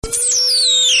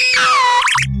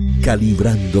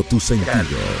Calibrando tus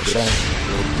sentidos.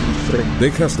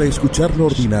 Dejas de escuchar lo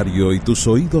ordinario y tus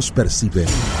oídos perciben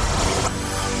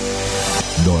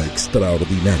lo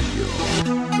extraordinario.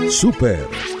 Super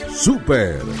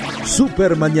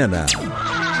mañana.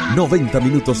 90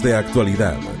 minutos de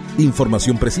actualidad,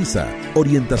 información precisa,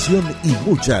 orientación y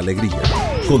mucha alegría.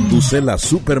 Conduce la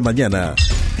Super Mañana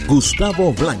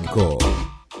Gustavo Blanco.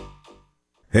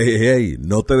 Hey,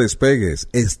 no te despegues,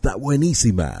 está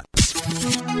buenísima.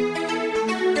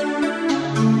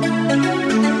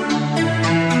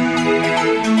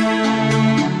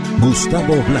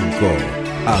 Gustavo Blanco,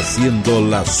 haciendo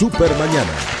la Super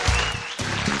Mañana.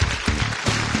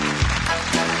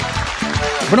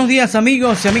 Buenos días,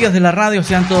 amigos y amigas de la radio,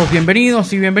 sean todos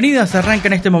bienvenidos y bienvenidas. Arranca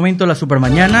en este momento la Super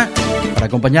Mañana para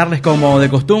acompañarles como de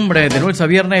costumbre de lunes a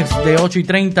viernes de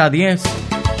 8:30 a 10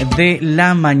 de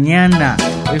la mañana.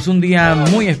 Es un día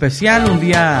muy especial, un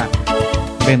día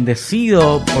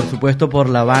bendecido, por supuesto, por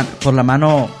la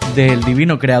mano del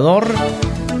Divino Creador.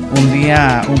 Un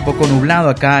día un poco nublado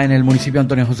acá en el municipio de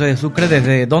Antonio José de Sucre,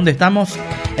 desde donde estamos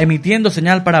emitiendo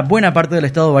señal para buena parte del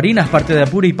estado de Barinas, parte de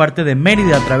Apure y parte de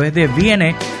Mérida a través de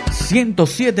Viene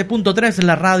 107.3,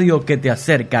 la radio que te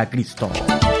acerca a Cristo.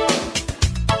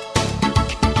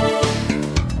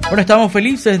 Bueno, estamos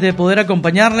felices de poder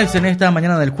acompañarles en esta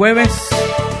mañana del jueves.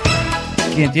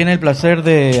 Quien tiene el placer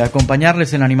de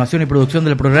acompañarles en la animación y producción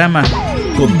del programa,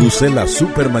 conduce la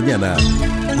Super Mañana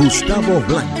Gustavo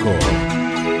Blanco.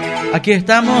 Aquí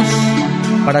estamos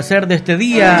para hacer de este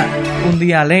día un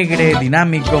día alegre,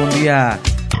 dinámico, un día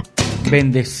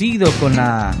bendecido con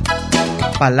la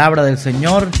palabra del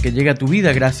Señor que llega a tu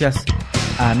vida gracias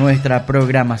a nuestra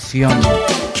programación.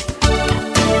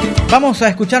 Vamos a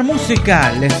escuchar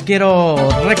música. Les quiero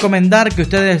recomendar que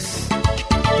ustedes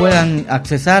puedan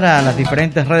accesar a las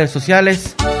diferentes redes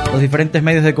sociales, los diferentes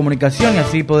medios de comunicación y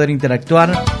así poder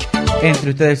interactuar entre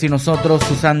ustedes y nosotros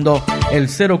usando el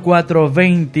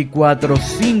 0424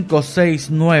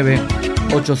 569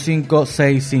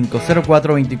 8565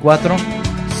 0424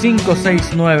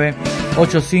 569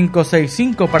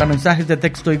 8565 para mensajes de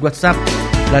texto y WhatsApp.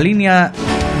 La línea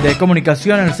de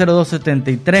comunicación el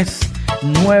 0273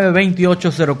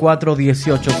 928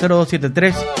 0418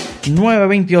 0273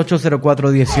 928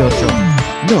 0418.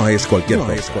 No es cualquier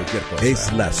cosa.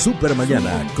 Es la Super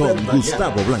Mañana con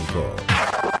Gustavo Blanco.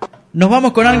 Nos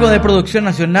vamos con algo de producción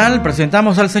nacional.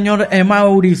 Presentamos al señor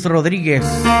Emauris Rodríguez.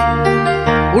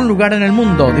 Un lugar en el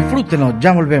mundo. Disfrútenlo,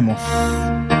 ya volvemos.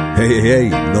 Hey,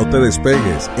 no te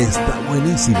despegues. Está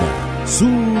buenísima.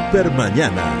 Super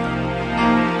Mañana.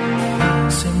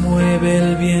 Se mueve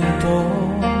el viento,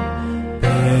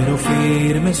 pero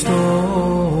firme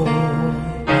estoy.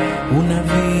 Una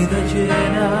vida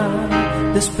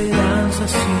llena de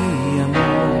esperanzas y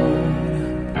amor.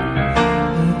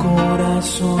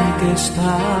 Corazón que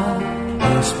está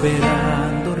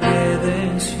esperando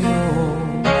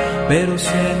redención, pero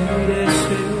se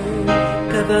endurece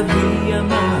cada día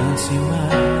más y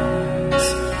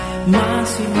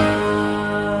más y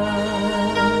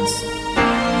más.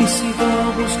 Y sigo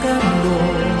buscando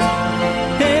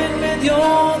en medio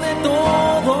de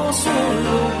todos un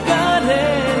lugar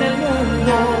en el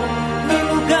mundo, mi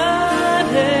lugar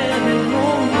en el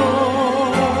mundo,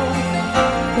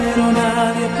 pero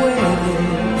nadie puede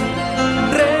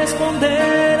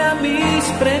responder a mis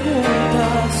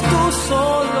preguntas. Tú,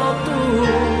 solo tú,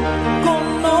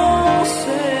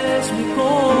 conoces mi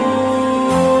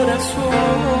corazón.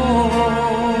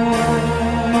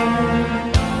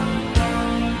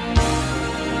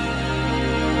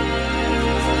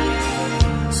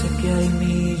 Sé que hay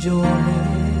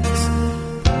millones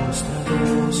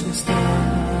postrados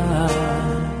están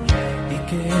y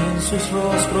que en sus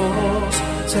rostros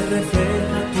se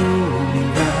refleja tu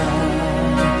humildad.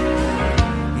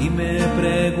 Y me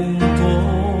pregunto,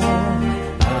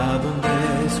 ¿a dónde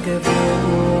es que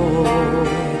voy?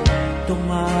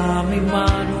 Toma mi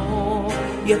mano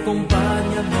y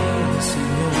acompáñame,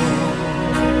 Señor,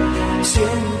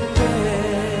 siempre.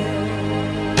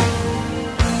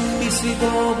 Y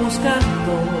sigo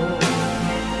buscando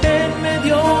en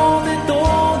medio de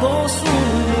todos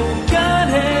un lugar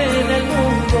en el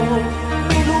mundo,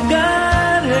 mi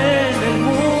lugar en el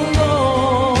mundo,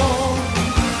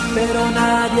 pero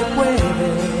nadie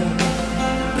puede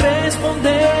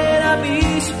responder a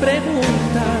mis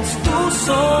preguntas. Tú,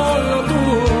 solo tú,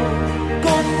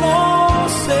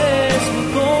 conoces mi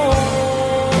corazón.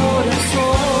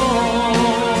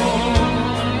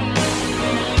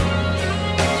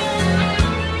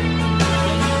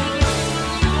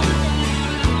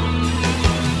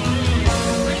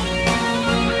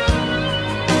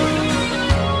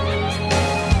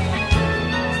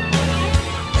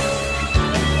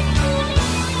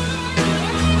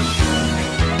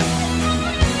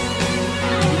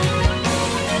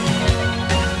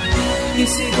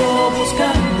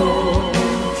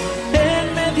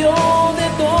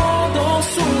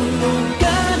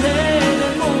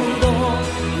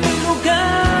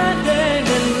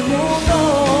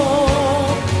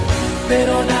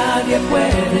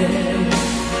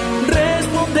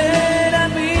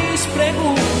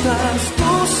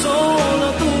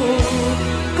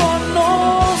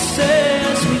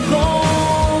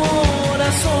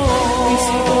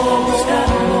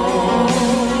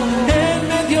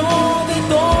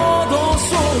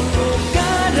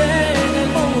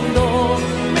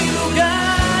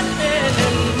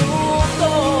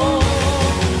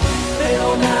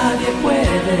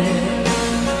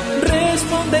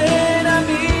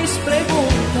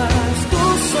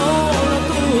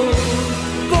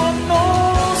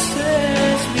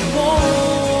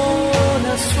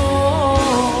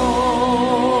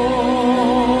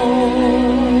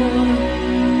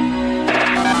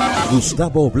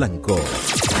 Gustavo Blanco,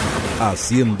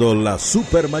 haciendo la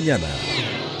Supermañana.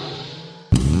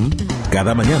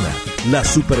 Cada mañana, la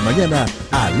Supermañana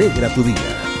alegra tu día.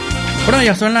 Bueno,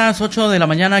 ya son las 8 de la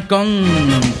mañana con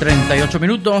 38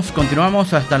 minutos.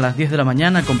 Continuamos hasta las 10 de la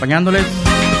mañana acompañándoles,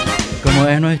 como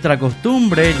es nuestra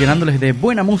costumbre, llenándoles de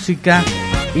buena música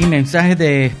y mensajes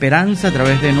de esperanza a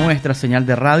través de nuestra señal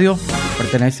de radio.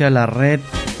 Pertenece a la red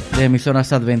de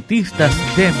emisoras adventistas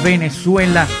de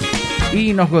Venezuela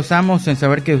y nos gozamos en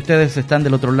saber que ustedes están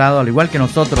del otro lado, al igual que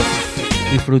nosotros,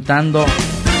 disfrutando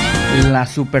la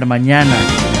Supermañana.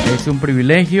 Es un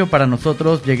privilegio para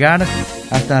nosotros llegar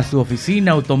hasta su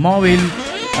oficina, automóvil,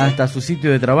 hasta su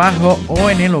sitio de trabajo o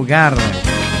en el hogar,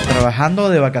 trabajando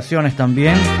de vacaciones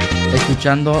también,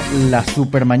 escuchando la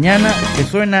Supermañana que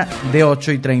suena de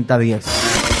 8 y 30 a 10.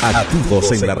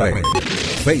 Activos en la red.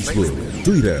 Facebook,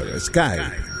 Twitter, Skype,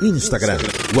 Instagram,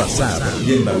 WhatsApp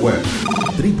y en la web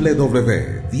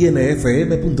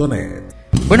www.vienefm.net.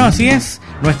 Bueno, así es,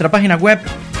 nuestra página web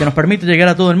que nos permite llegar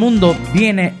a todo el mundo,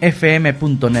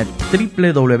 vienefm.net,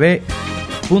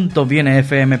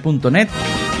 www.vienefm.net.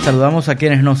 Saludamos a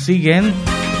quienes nos siguen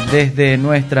desde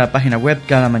nuestra página web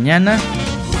cada mañana,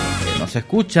 nos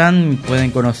escuchan,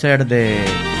 pueden conocer de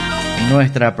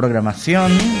nuestra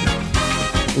programación,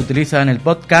 utilizan el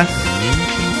podcast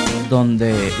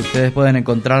donde ustedes pueden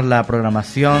encontrar la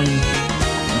programación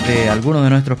de algunos de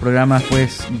nuestros programas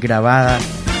pues grabada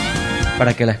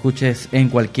para que la escuches en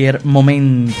cualquier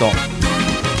momento.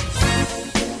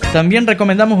 También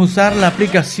recomendamos usar la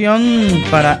aplicación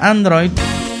para Android,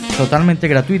 totalmente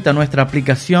gratuita, nuestra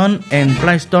aplicación en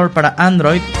Play Store para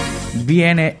Android,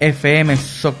 Viene FM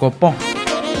Socopó.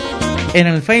 En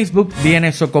el Facebook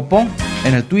Viene Socopó,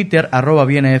 en el Twitter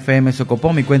 @Viene FM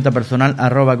Socopó, mi cuenta personal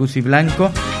 @Gusi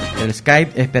Blanco, el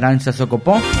Skype Esperanza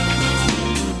Socopó.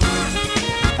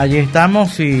 Allí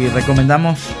estamos y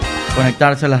recomendamos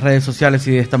conectarse a las redes sociales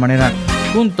y de esta manera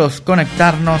juntos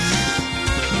conectarnos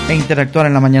e interactuar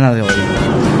en la mañana de hoy.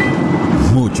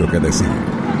 Mucho que decir,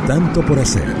 tanto por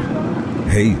hacer.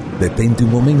 Hey, detente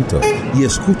un momento y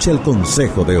escucha el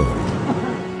consejo de hoy.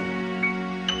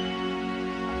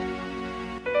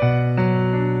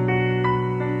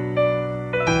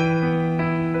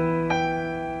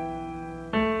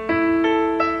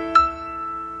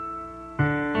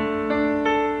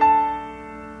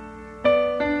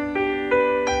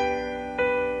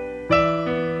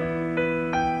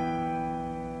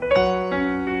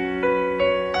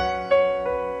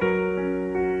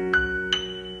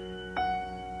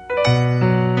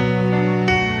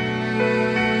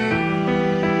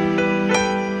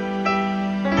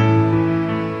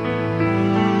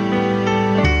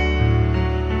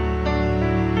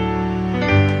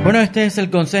 Bueno, este es el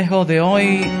consejo de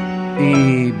hoy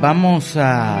y vamos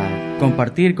a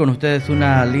compartir con ustedes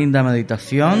una linda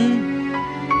meditación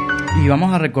y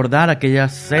vamos a recordar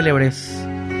aquellas célebres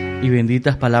y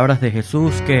benditas palabras de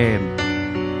Jesús que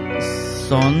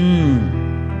son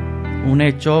un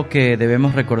hecho que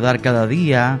debemos recordar cada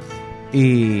día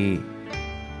y,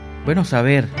 bueno,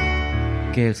 saber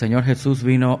que el Señor Jesús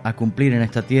vino a cumplir en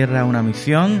esta tierra una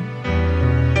misión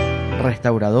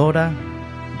restauradora,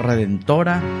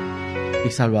 redentora y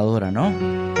salvadora, ¿no?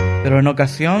 Pero en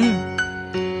ocasión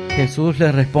Jesús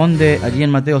les responde allí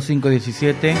en Mateo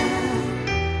 5:17: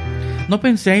 no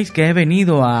penséis que he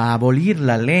venido a abolir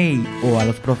la ley o a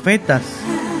los profetas.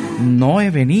 No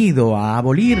he venido a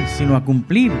abolir, sino a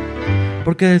cumplir.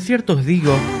 Porque de cierto os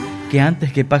digo que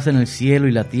antes que pasen el cielo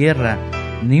y la tierra,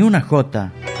 ni una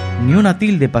jota ni una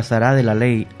tilde pasará de la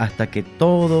ley hasta que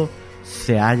todo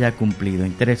se haya cumplido.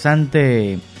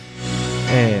 Interesante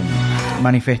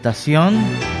manifestación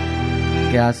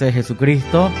que hace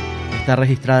Jesucristo. Está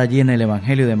registrada allí en el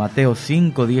Evangelio de Mateo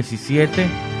 5:17,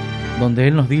 donde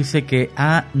Él nos dice que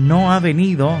no ha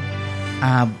venido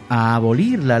a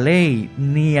abolir la ley,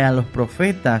 ni a los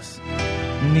profetas,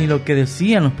 ni lo que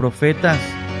decían los profetas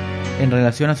en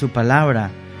relación a su palabra.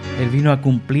 Él vino a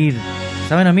cumplir.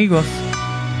 ¿Saben, amigos?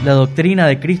 La doctrina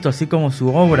de Cristo, así como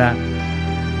su obra,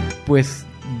 pues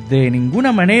de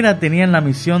ninguna manera tenían la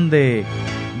misión de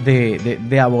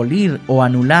abolir o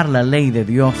anular la ley de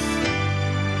Dios.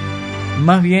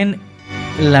 Más bien,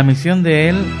 la misión de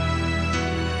Él,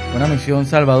 una misión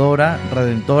salvadora,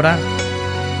 redentora,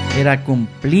 era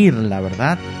cumplir la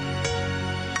verdad.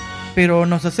 Pero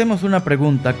nos hacemos una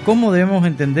pregunta: ¿cómo debemos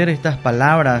entender estas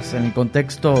palabras en el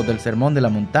contexto del Sermón de la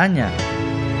Montaña?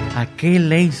 ¿A qué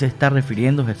ley se está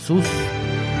refiriendo Jesús?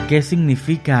 ¿Qué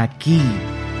significa aquí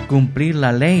cumplir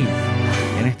la ley?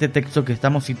 En este texto que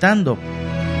estamos citando,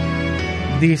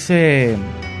 dice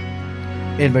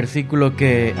el versículo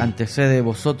que antecede: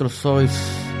 vosotros sois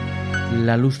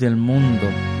la luz del mundo.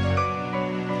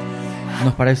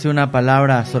 nos parece una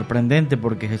palabra sorprendente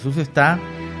porque Jesús está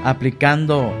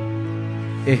aplicando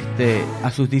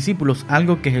a sus discípulos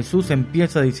algo que Jesús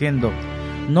empieza diciendo: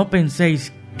 no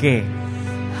penséis que.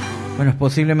 Bueno,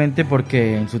 posiblemente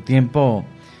porque en su tiempo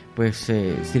pues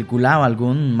circulaba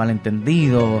algún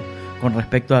malentendido con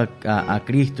respecto a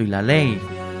Cristo y la ley.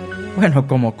 Bueno,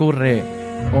 como ocurre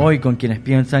hoy con quienes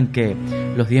piensan que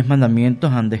los 10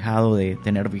 mandamientos han dejado de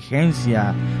tener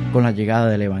vigencia con la llegada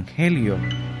del Evangelio.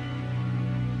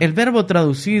 El verbo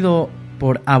traducido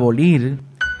por abolir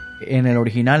en el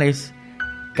original es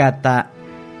cataluén.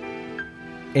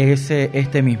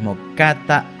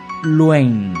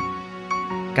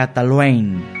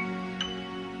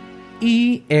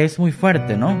 Y es muy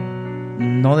fuerte, ¿no?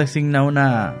 No designa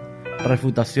una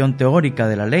refutación teórica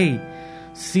de la ley,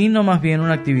 sino más bien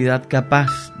una actividad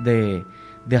capaz de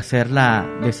hacerla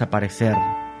desaparecer,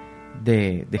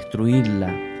 de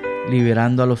destruirla,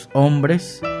 liberando a los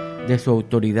hombres de su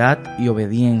autoridad y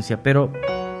obediencia. Pero,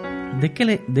 ¿de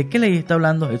qué ley está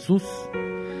hablando Jesús?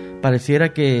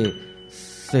 Pareciera que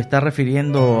se está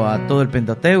refiriendo a todo el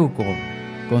Pentateuco,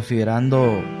 considerando,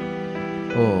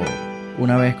 o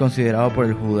una vez considerado por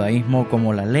el judaísmo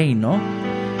como la ley, ¿no?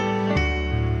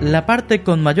 La parte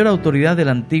con mayor autoridad del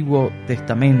Antiguo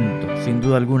Testamento, sin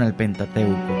duda alguna el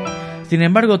Pentateuco. Sin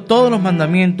embargo, todos los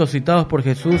mandamientos citados por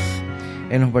Jesús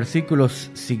en los versículos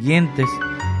siguientes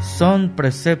son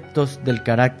preceptos del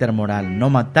carácter moral: no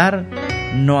matar,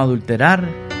 no adulterar,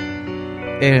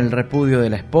 el repudio de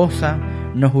la esposa,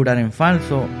 no jurar en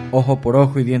falso, ojo por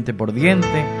ojo y diente por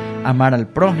diente, amar al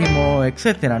prójimo,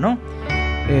 etcétera, ¿no?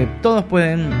 Todos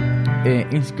pueden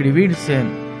inscribirse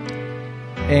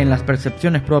en las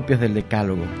percepciones propias del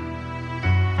decálogo.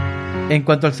 En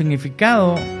cuanto al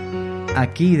significado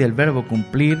aquí del verbo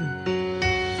cumplir,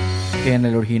 que en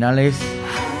el original es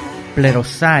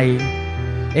plerosai,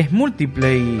 es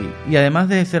múltiple y además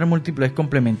de ser múltiple es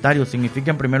complementario.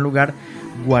 Significa en primer lugar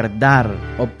guardar,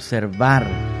 observar,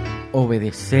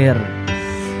 obedecer.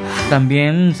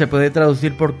 También se puede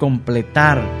traducir por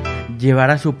completar,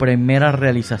 llevar a su primera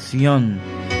realización.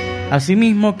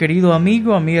 Asimismo, querido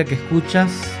amigo, amiga que escuchas,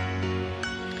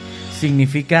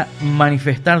 significa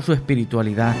manifestar su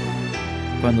espiritualidad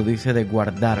cuando dice de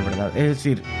guardar, ¿verdad? Es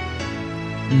decir,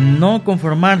 no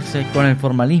conformarse con el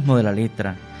formalismo de la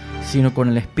letra, sino con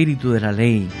el espíritu de la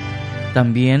ley.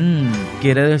 También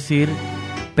quiere decir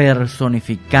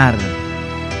personificar.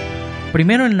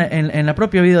 Primero en la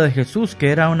propia vida de Jesús,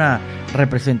 que era una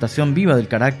representación viva del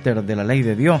carácter de la ley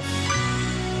de Dios.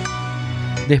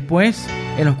 Después,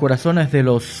 en los corazones de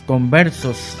los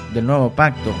conversos del nuevo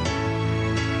pacto,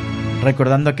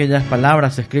 recordando aquellas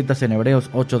palabras escritas en Hebreos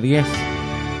 8:10: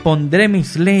 pondré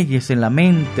mis leyes en la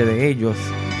mente de ellos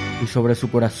y sobre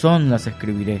su corazón las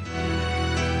escribiré.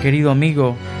 Querido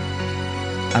amigo,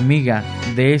 amiga,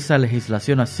 de esa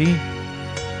legislación así,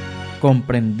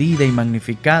 comprendida y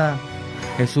magnificada,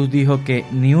 Jesús dijo que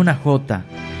ni una jota,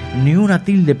 ni una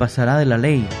tilde pasará de la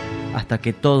ley hasta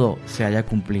que todo se haya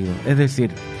cumplido. Es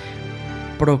decir,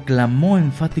 proclamó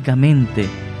enfáticamente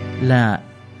la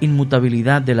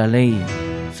inmutabilidad de la ley,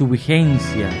 su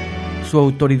vigencia, su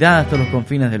autoridad hasta los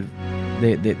confines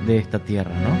de esta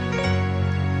tierra, ¿no?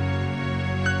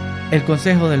 El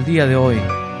consejo del día de hoy,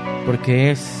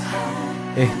 porque es,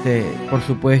 por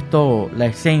supuesto, la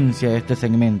esencia de este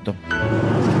segmento.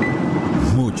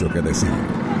 Mucho que decir,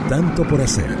 tanto por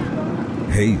hacer.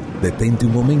 Hey, detente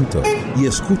un momento y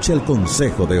escucha el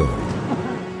consejo de hoy.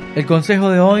 El consejo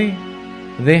de hoy: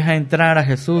 deja entrar a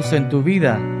Jesús en tu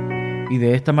vida y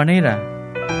de esta manera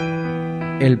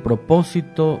el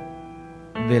propósito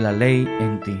de la ley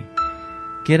en ti.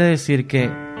 Quiere decir que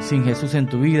sin Jesús en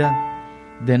tu vida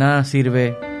de nada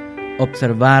sirve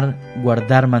observar,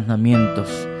 guardar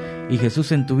mandamientos. Y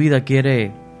Jesús en tu vida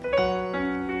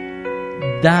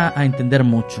da a entender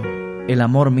mucho el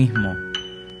amor mismo.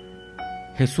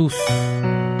 Jesús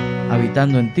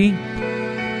habitando en ti,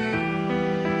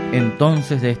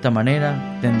 entonces de esta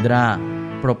manera tendrá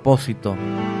propósito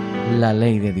la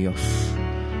ley de Dios.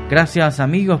 Gracias,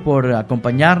 amigos, por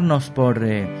acompañarnos, por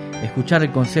escuchar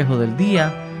el consejo del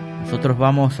día. Nosotros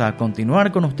vamos a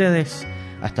continuar con ustedes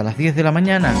hasta las 10 de la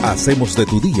mañana. Hacemos de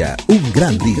tu día un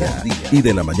gran día y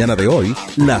de la mañana de hoy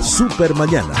la super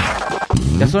mañana.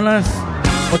 Ya son las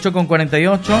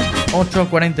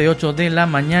 8:48 de la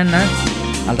mañana.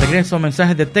 Al regreso,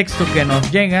 mensajes de texto que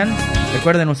nos llegan.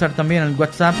 Recuerden usar también el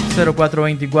WhatsApp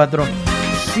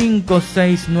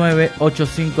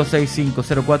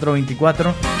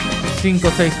 0424-569-8565.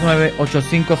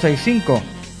 0424-569-8565.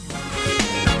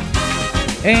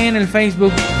 En el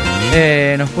Facebook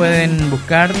nos pueden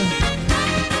buscar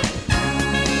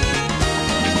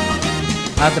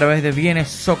a través de Bienes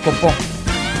Socopó.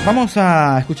 Vamos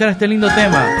a escuchar este lindo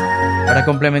tema para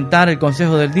complementar el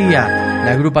consejo del día.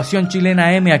 La agrupación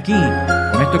chilena M aquí,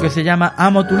 con esto que se llama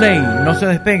Amo tu ley. No se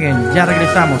despeguen, ya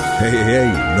regresamos. Hey,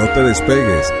 hey, no te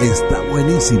despegues, está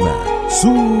buenísima.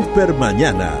 Super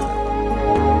mañana.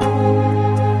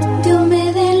 Yo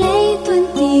me deleito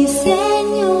en ti,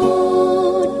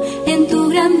 Señor, en tu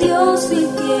grandioso y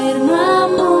tierno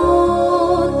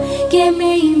amor, que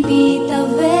me invita a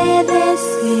obedecer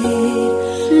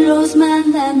los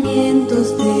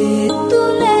mandamientos de tu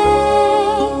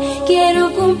ley.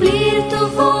 Quiero cumplir tu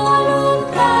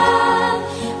voluntad,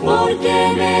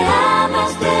 porque me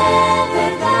amas de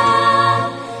verdad.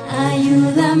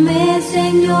 Ayúdame,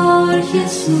 Señor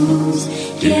Jesús,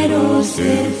 quiero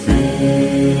ser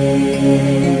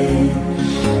fiel.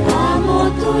 Amo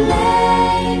tu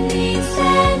ley, mi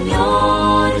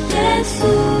Señor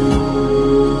Jesús.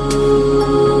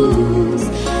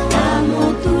 Amo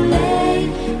tu ley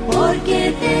porque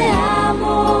te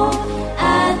amo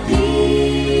a ti.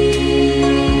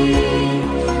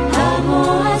 Amo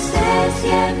hacer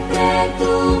siempre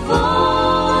tu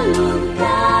voluntad,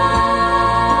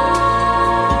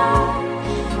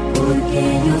 porque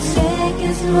yo sé que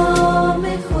es lo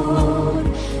mejor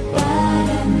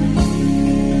para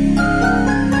mí.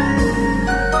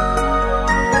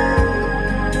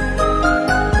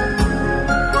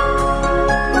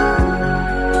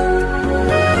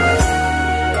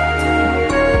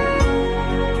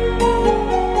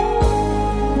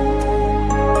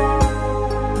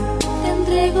 Te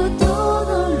entrego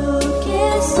todo lo que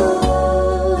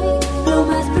soy, lo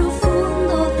más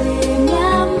profundo de mi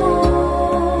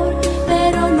amor,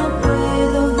 pero no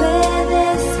puedo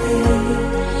obedecer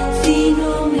si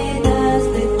no me das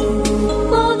de tu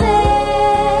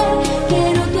poder.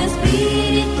 Quiero tu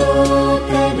espíritu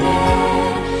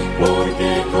tener,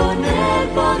 porque con él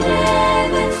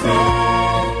podré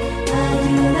vencer.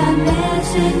 Ayúdame,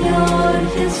 Señor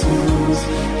Jesús,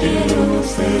 quiero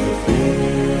ser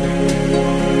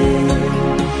fiel.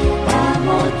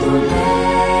 Amo tu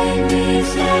ley, mi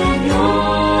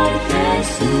Señor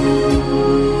Jesús.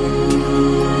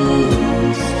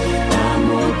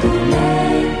 Amo tu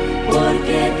ley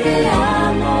porque te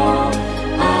amo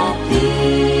a ti.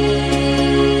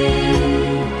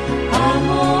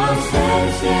 Amo hacer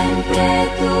siempre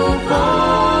tu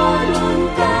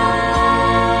voluntad,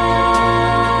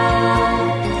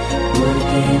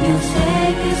 porque yo sé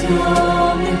que es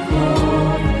lo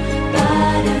mejor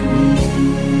para mí.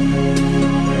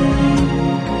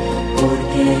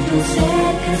 Porque yo sé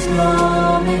que es lo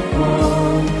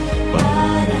mejor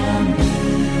para mí.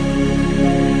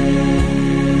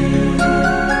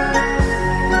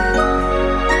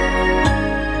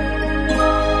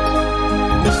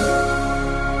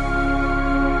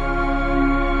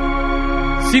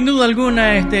 Sin duda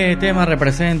alguna, este tema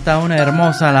representa una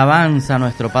hermosa alabanza a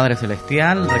nuestro Padre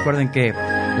Celestial. Recuerden que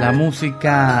la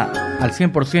música al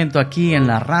 100% aquí en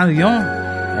la radio,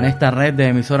 en esta red de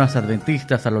emisoras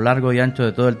adventistas a lo largo y ancho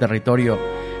de todo el territorio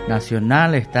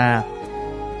nacional, está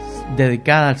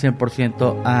dedicada al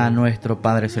 100% a nuestro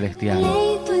Padre Celestial.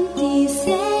 Deleito en ti,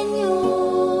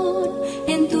 Señor,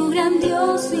 en tu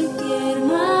grandioso y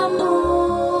tierno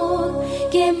amor,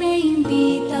 que me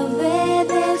invita a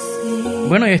obedecer.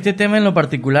 Bueno, y este tema en lo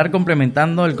particular,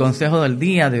 complementando el consejo del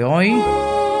día de hoy,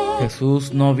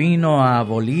 Jesús no vino a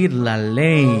abolir la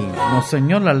ley. No,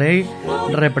 Señor, la ley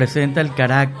representa el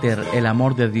carácter, el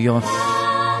amor de Dios.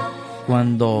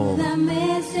 Cuando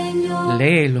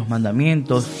lees los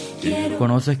mandamientos,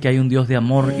 conoces que hay un Dios de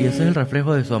amor y ese es el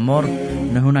reflejo de su amor.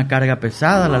 No es una carga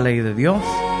pesada la ley de Dios,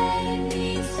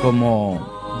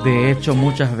 como de hecho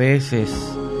muchas veces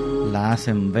la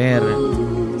hacen ver.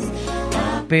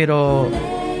 Pero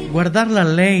guardar la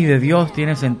ley de Dios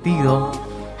tiene sentido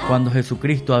cuando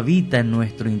Jesucristo habita en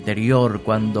nuestro interior,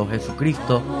 cuando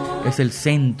Jesucristo es el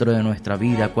centro de nuestra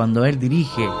vida, cuando Él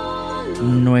dirige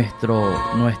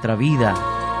nuestra vida,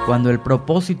 cuando el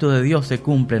propósito de Dios se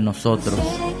cumple en nosotros.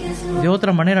 De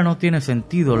otra manera no tiene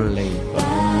sentido la ley.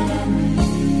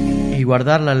 Y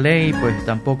guardar la ley pues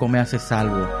tampoco me hace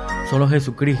salvo. Solo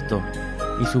Jesucristo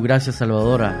y su gracia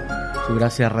salvadora, su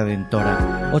gracia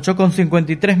redentora.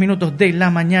 8:53 de la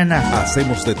mañana.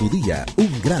 Hacemos de tu día un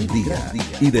gran día.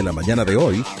 Y de la mañana de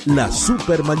hoy, la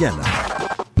super mañana.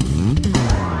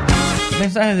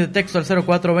 Mensajes de texto al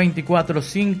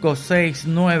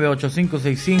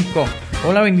 0424-569-8565.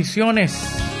 Hola, bendiciones.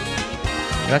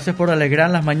 Gracias por alegrar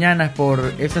las mañanas,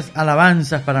 por esas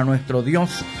alabanzas para nuestro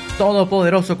Dios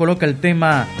Todopoderoso. Coloca el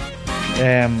tema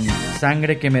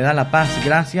Sangre que me da la paz.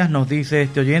 Gracias, nos dice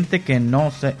este oyente que no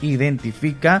se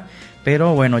identifica,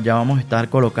 pero bueno, ya vamos a estar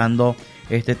colocando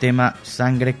este tema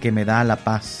Sangre que me da la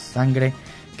paz, Sangre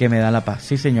que me da la paz.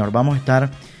 Sí, señor, vamos a estar,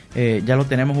 ya lo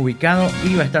tenemos ubicado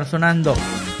y va a estar sonando.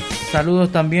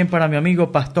 Saludos también para mi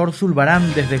amigo Pastor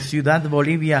Zulbarán desde Ciudad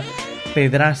Bolivia,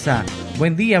 Pedraza.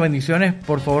 Buen día, bendiciones.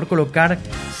 Por favor, colocar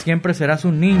Siempre serás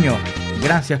un niño.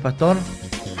 Gracias, Pastor.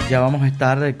 Ya vamos a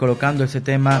estar colocando ese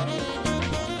tema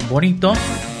bonito.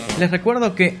 Les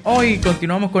recuerdo que hoy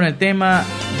continuamos con el tema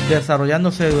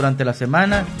desarrollándose durante la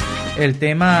semana. El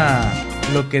tema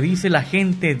Lo que dice la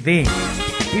gente de...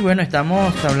 Y bueno,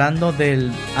 estamos hablando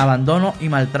del abandono y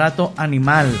maltrato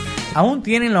animal. Aún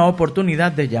tienen la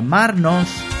oportunidad de llamarnos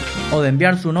o de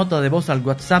enviar su nota de voz al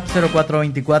WhatsApp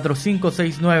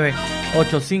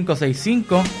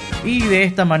 0424-569-8565 y de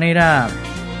esta manera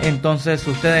entonces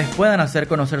ustedes puedan hacer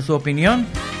conocer su opinión.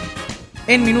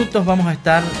 En minutos vamos a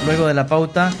estar luego de la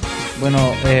pauta,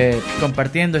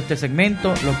 compartiendo este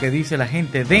segmento, lo que dice la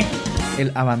gente de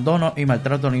el abandono y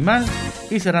maltrato animal.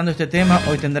 Y cerrando este tema,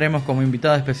 hoy tendremos como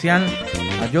invitada especial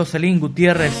a Jocelyn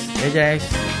Gutiérrez. Ella es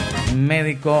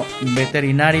médico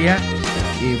veterinaria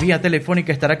y vía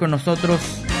telefónica estará con nosotros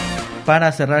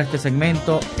para cerrar este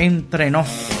segmento Entre Nos.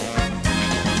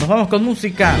 Nos vamos con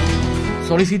música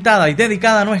solicitada y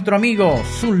dedicada a nuestro amigo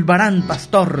Zulbarán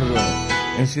Pastor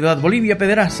en Ciudad Bolivia,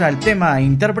 Pedraza. El tema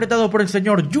interpretado por el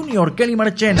señor Junior Kelly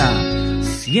Marchena,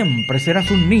 Siempre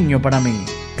serás un niño para mí.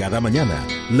 Cada mañana,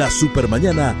 la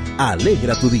Supermañana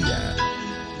alegra tu día.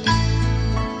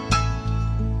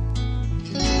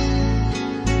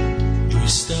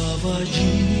 Estaba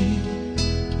allí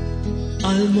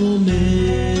al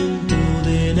momento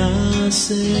de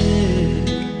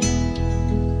nacer,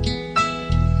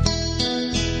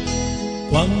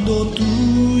 cuando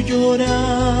tu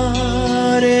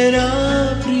llorar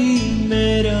era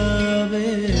primera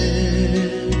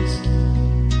vez.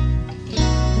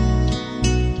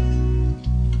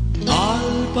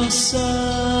 Al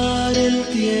pasar el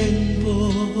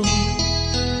tiempo,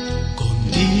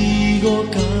 contigo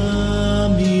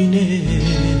caminé,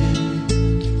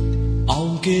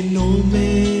 aunque no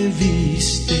me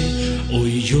viste,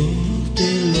 hoy yo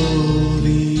te lo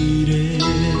diré.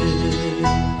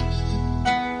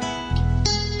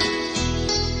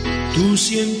 Tú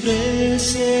siempre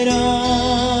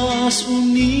serás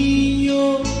un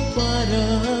niño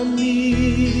para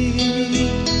mí.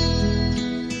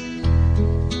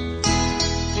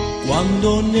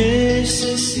 Cuando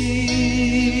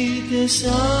necesites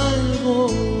algo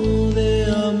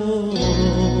de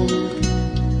amor,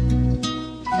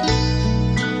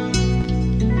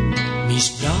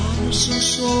 mis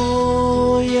brazos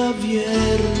hoy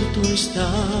abiertos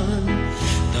están,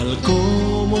 tal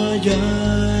como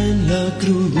allá en la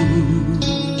cruz.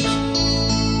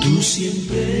 Tú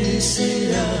siempre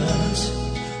serás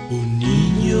un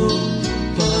niño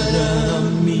para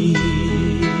mí.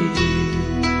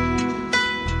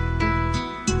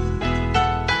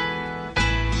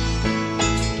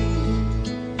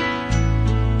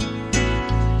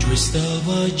 Yo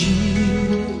estaba allí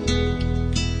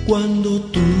cuando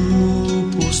tú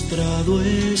postrado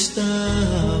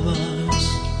estabas,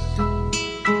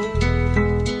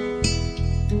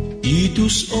 y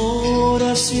tus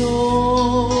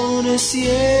oraciones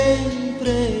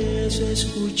siempre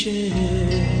escuché.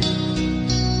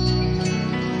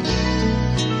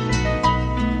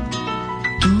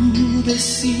 Tú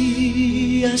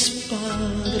decías,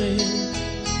 Padre,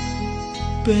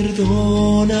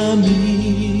 perdona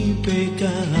mi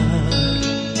pecar.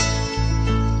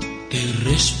 Te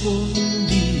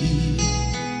respondí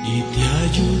y te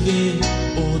ayudé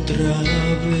otra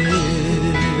vez.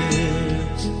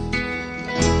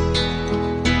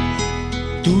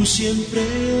 Tú siempre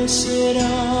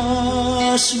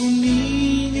serás un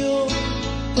niño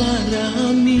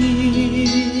para mí.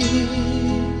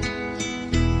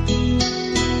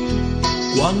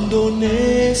 Cuando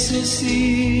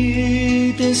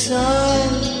necesites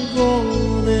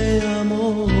algo de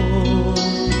amor,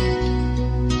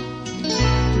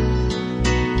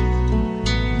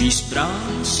 mis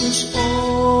brazos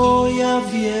hoy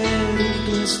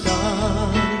abiertos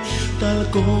están, tal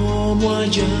como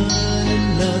allá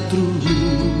en la cruz.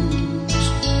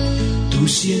 Tú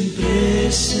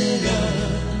siempre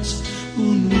serás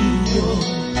un niño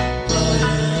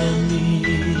para mí.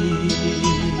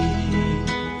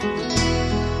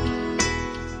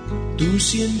 Tú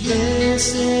siempre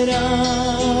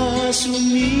serás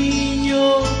un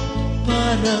niño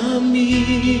para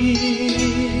mí.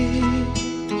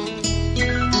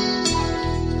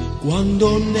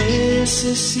 Cuando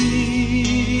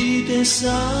necesites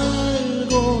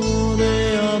algo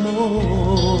de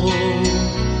amor,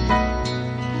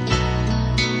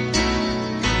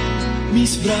 mis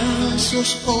mis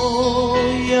brazos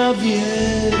hoy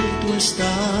abierto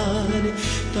estar,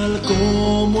 tal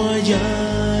como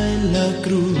allá en la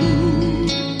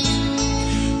cruz.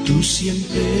 Tú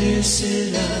siempre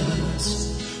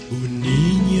serás un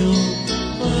niño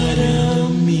para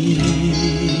mí.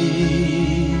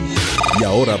 Y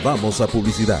ahora vamos a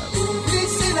publicidad.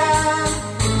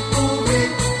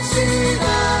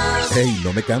 Hey,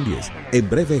 no me cambies. En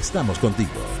breve estamos contigo.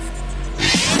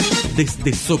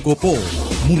 Desde Socopó,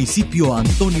 municipio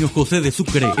Antonio José de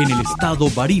Sucre, en el estado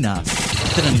Barinas,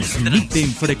 transmite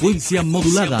en frecuencia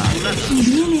modulada.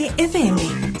 Viene FM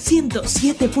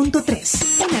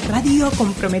 107.3, una radio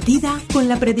comprometida con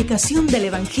la predicación del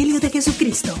Evangelio de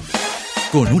Jesucristo.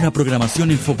 Con una programación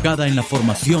enfocada en la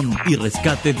formación y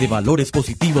rescate de valores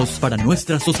positivos para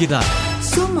nuestra sociedad.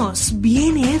 Somos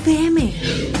Viene FM,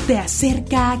 te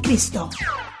acerca a Cristo.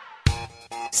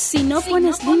 Si no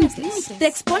pones límites, te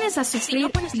expones a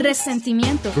sufrir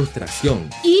resentimiento, frustración,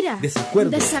 ira,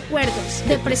 desacuerdos,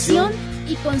 depresión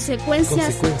y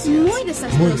consecuencias muy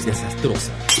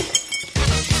desastrosas.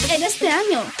 En este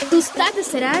año, tus tardes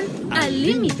serán al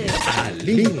límite.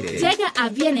 Llega a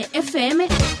Viene FM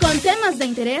con temas de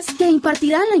interés que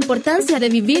impartirán la importancia de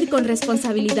vivir con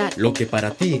responsabilidad. Lo que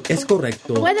para ti es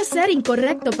correcto puede ser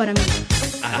incorrecto para mí.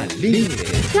 Al límite.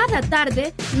 Cada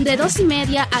tarde, de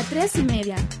 2:30 a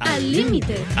 3:30. Al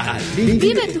límite.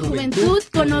 Vive tu juventud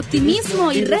con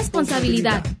optimismo y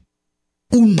responsabilidad.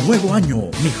 Un nuevo año,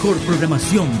 mejor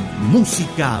programación,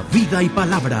 música, vida y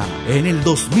palabra. En el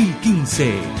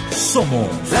 2015 somos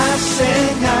La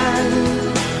señal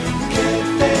que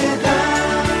te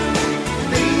da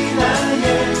vida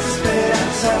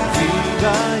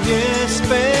y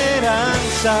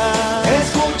esperanza.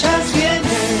 Escuchas bien.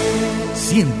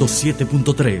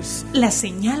 107.3. La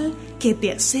señal que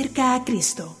te acerca a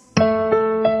Cristo.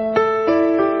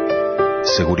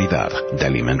 Seguridad de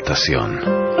alimentación.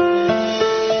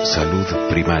 Salud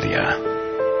primaria,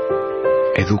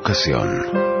 educación,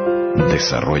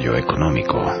 desarrollo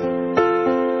económico,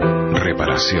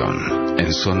 reparación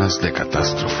en zonas de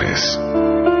catástrofes.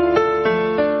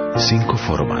 5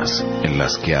 formas en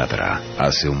las que ADRA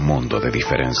hace un mundo de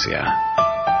diferencia.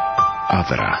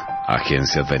 ADRA,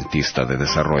 Agencia Adventista de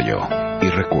Desarrollo y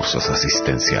Recursos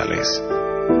Asistenciales.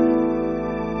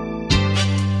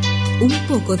 Un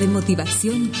poco de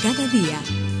motivación cada día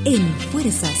en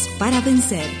Fuerzas para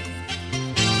Vencer.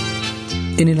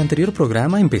 En el anterior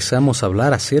programa empezamos a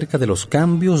hablar acerca de los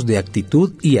cambios de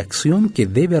actitud y acción que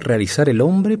debe realizar el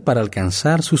hombre para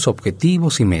alcanzar sus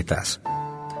objetivos y metas.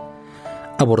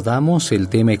 Abordamos el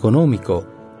tema económico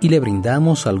y le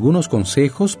brindamos algunos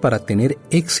consejos para tener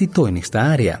éxito en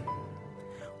esta área.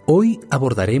 Hoy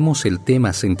abordaremos el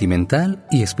tema sentimental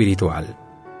y espiritual.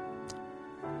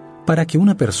 Para que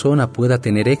una persona pueda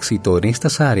tener éxito en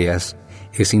estas áreas,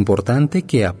 es importante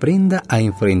que aprenda a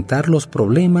enfrentar los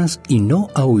problemas y no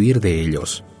a huir de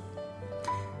ellos.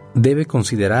 Debe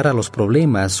considerar a los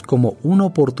problemas como una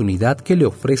oportunidad que le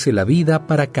ofrece la vida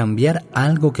para cambiar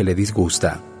algo que le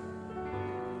disgusta.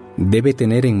 Debe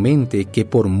tener en mente que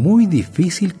por muy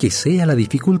difícil que sea la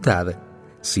dificultad,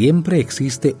 siempre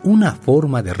existe una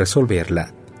forma de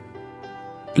resolverla.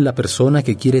 La persona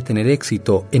que quiere tener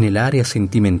éxito en el área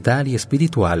sentimental y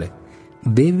espiritual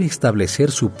debe establecer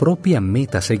su propia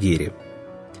meta a seguir.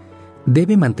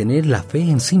 Debe mantener la fe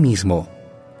en sí mismo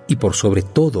y, por sobre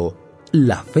todo,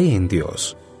 la fe en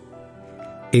Dios.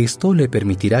 Esto le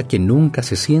permitirá que nunca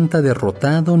se sienta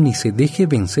derrotado ni se deje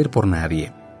vencer por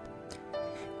nadie.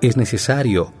 Es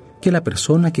necesario que la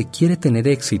persona que quiere tener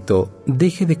éxito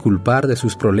deje de culpar de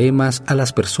sus problemas a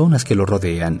las personas que lo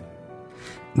rodean.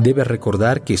 Debe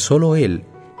recordar que solo él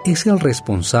es el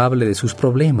responsable de sus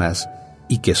problemas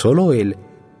y que solo él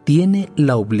tiene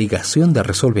la obligación de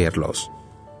resolverlos.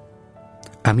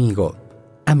 Amigo,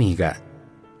 amiga,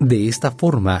 de esta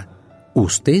forma,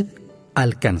 usted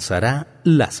alcanzará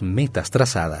las metas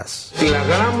trazadas. La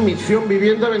gran misión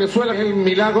Vivienda Venezuela es el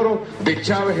milagro de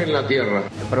Chávez en la tierra.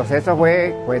 El proceso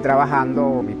fue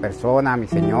trabajando mi persona, mi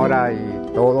señora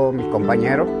y todos mis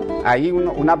compañeros. Hay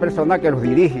una persona que los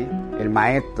dirige, el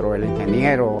maestro, el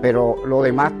ingeniero, pero lo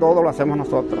demás todo lo hacemos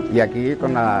nosotros. Y aquí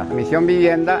con la misión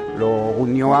Vivienda lo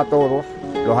unió a todos,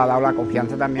 los ha dado la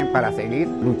confianza también para seguir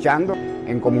luchando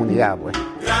en comunidad, pues.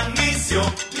 Gran misión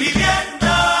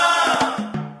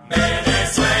Vivienda,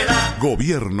 Venezuela.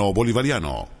 Gobierno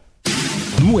Bolivariano.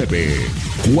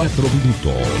 9:04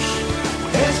 minutos.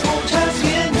 Escuchas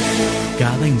bien.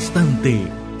 Cada instante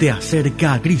te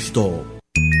acerca a Cristo.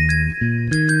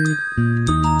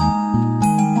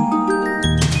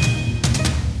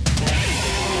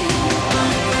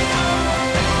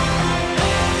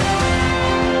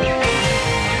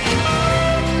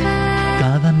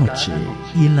 noche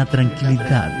y en la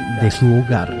tranquilidad de su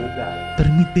hogar,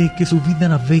 permite que su vida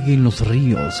navegue en los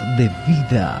ríos de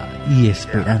vida y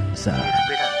esperanza.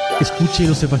 Escuche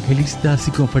los evangelistas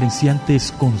y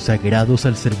conferenciantes consagrados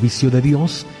al servicio de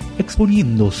Dios,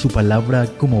 exponiendo su palabra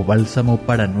como bálsamo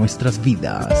para nuestras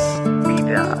vidas.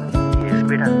 Vida y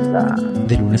esperanza.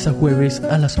 De lunes a jueves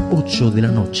a las 8 de la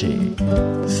noche.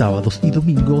 Sábados y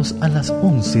domingos a las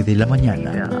 11 de la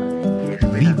mañana.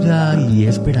 Vida y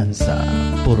esperanza.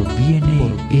 Por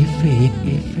Viene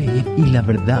FM. Y la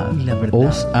verdad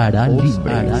os hará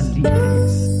libres.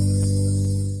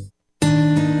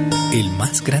 El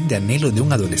más grande anhelo de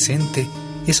un adolescente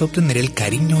es obtener el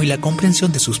cariño y la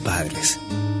comprensión de sus padres.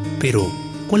 Pero,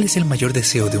 ¿cuál es el mayor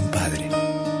deseo de un padre?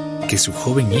 Que su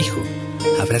joven hijo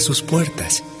abra sus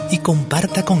puertas y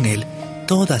comparta con él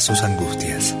todas sus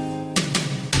angustias.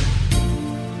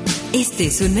 Este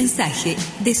es un mensaje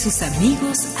de sus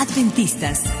amigos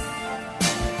adventistas.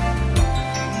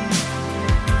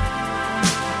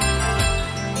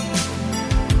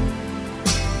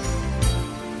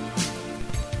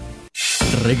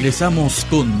 Regresamos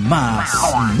con más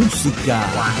música.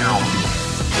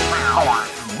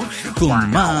 Con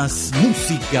más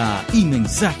música y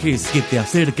mensajes que te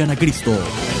acercan a Cristo.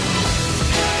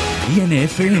 Viene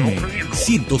FM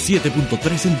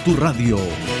 107.3 en tu radio.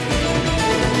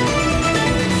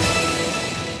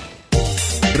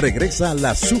 Regresa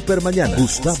la Supermañana.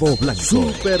 Gustavo Blanco.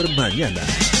 Supermañana.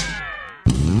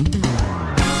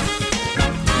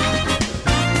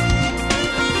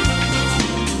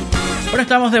 Bueno,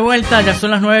 estamos de vuelta, ya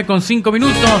son las 9:05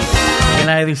 en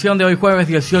la edición de hoy jueves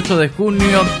 18 de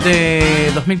junio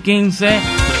de 2015.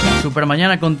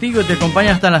 Supermañana contigo y te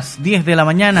acompaña hasta las 10 de la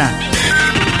mañana.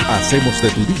 Hacemos de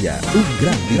tu día un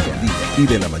gran día. Y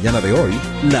de la mañana de hoy,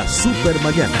 la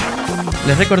Supermañana.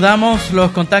 Les recordamos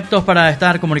los contactos para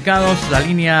estar comunicados. La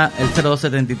línea, el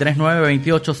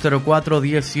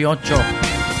 0273-928-0418.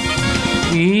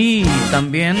 Y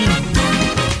también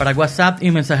para WhatsApp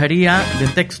y mensajería de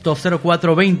texto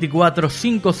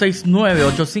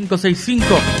 0424-569-8565.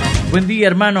 Buen día,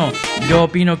 hermano. Yo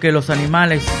opino que los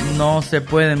animales no se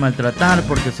pueden maltratar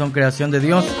porque son creación de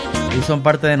Dios y son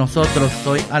parte de nosotros.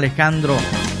 Soy Alejandro,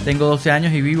 tengo 12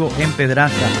 años y vivo en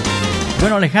Pedraza.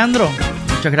 Bueno, Alejandro,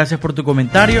 muchas gracias por tu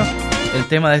comentario. El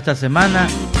tema de esta semana,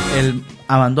 el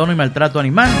abandono y maltrato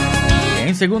animal.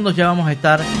 En segundos ya vamos a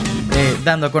estar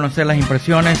dando a conocer las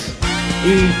impresiones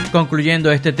y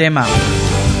concluyendo este tema.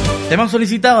 Te hemos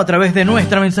solicitado a través de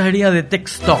nuestra mensajería de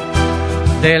texto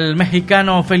del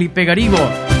mexicano Felipe Garibo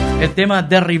el tema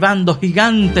Derribando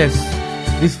Gigantes.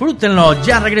 Disfrútenlo,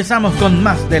 ya regresamos con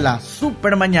más de la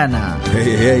Supermañana.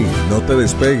 Hey, no te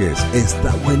despegues,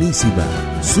 está buenísima.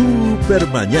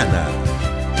 Supermañana.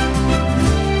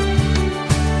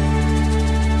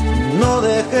 No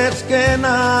dejes que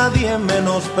nadie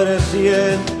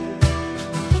menosprecie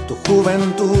tu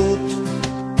juventud.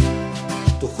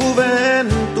 Tu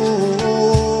juventud,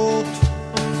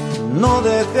 no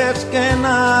dejes que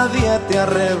nadie te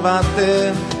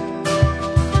arrebate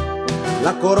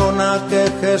la corona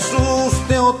que Jesús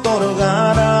te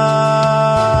otorgará,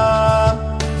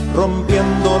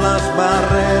 rompiendo las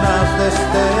barreras de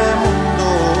este mundo.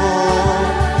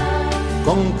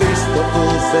 Con Cristo tú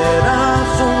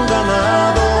serás un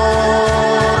ganador,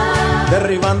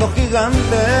 derribando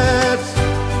gigantes,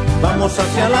 vamos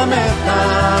hacia la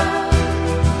meta.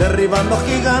 Derribando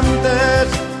gigantes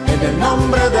en el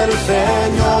nombre del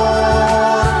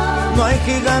Señor. No hay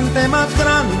gigante más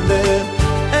grande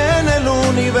en el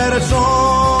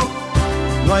universo.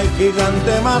 No hay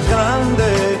gigante más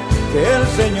grande que el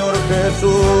Señor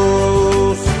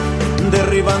Jesús.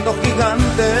 Derribando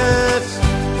gigantes,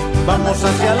 vamos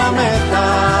hacia la meta.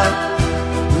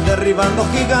 Derribando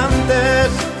gigantes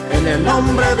en el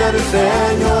nombre del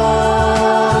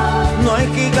Señor. No hay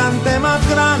gigante más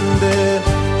grande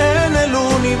en el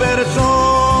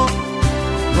universo,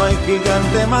 no hay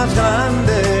gigante más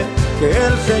grande que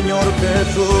el Señor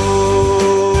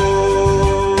Jesús.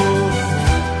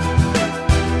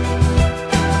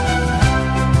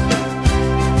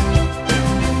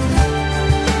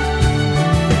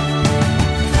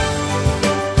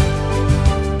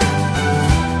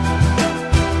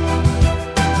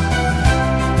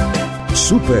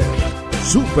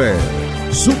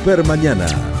 Supermañana.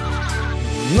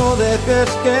 No dejes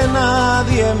que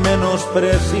nadie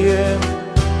menosprecie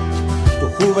tu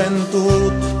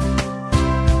juventud,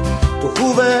 tu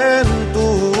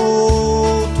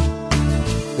juventud.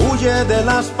 Huye de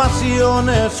las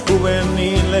pasiones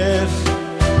juveniles,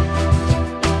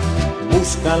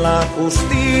 busca la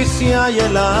justicia y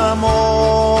el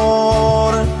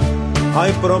amor.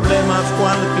 Hay problemas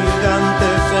cual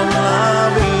gigantes en la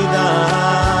vida,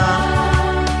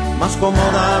 mas como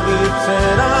David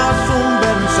serás un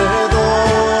vencedor.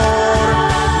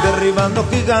 Derribando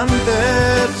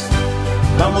gigantes,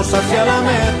 vamos hacia la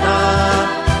meta.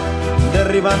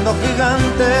 Derribando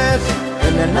gigantes,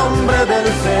 en el nombre del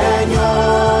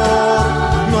Señor.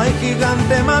 No hay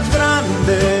gigante más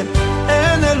grande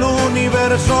en el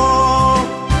universo.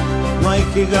 No hay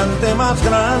gigante más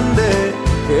grande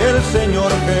que el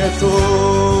Señor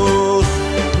Jesús.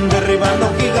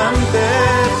 Derribando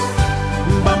gigantes,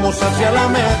 vamos hacia la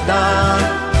meta.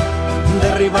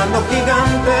 Derribando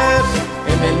gigantes,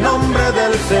 en el nombre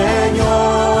del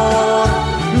Señor.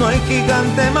 No hay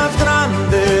gigante más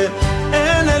grande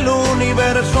en el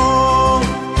universo.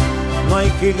 No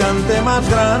hay gigante más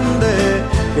grande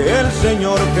que el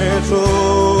Señor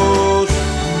Jesús.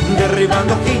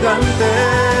 Derribando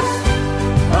gigantes,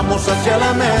 vamos hacia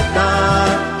la meta.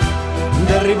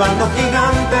 Derribando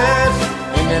gigantes,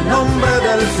 en el nombre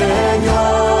del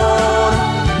Señor.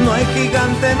 No hay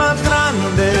gigante más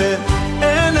grande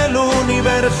en el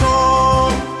universo.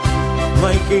 No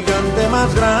hay gigante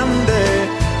más grande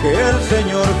que el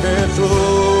Señor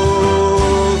Jesús.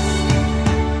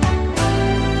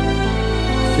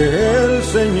 Que el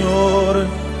Señor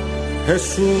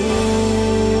Jesús.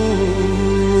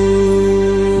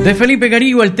 De Felipe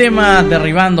Garigo, el tema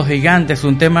Derribando Gigantes,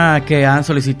 un tema que han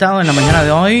solicitado en la mañana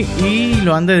de hoy y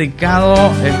lo han dedicado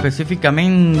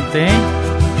específicamente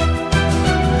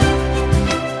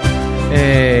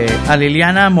a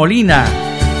Liliana Molina.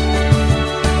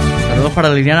 Saludos para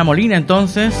Liliana Molina,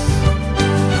 entonces.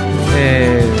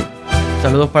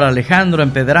 Saludos para Alejandro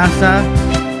en Pedraza.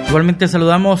 Igualmente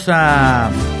saludamos a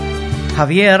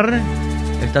Javier.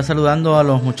 Está saludando a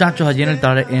los muchachos allí en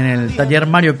el taller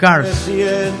Mario Kart.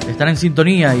 Están en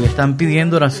sintonía y están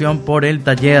pidiendo oración por el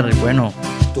taller. Bueno,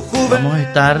 vamos a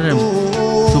estar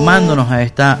sumándonos a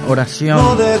esta oración.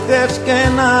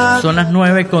 Son las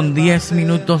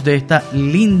 9:10 de esta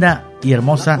linda y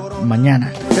hermosa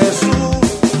mañana.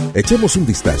 Echemos un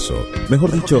vistazo,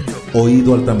 mejor dicho,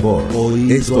 oído al tambor.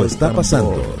 Esto está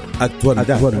pasando.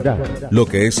 Actualidad. Lo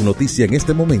que es noticia en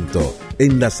este momento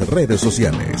en las redes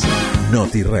sociales.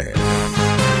 NotiRed.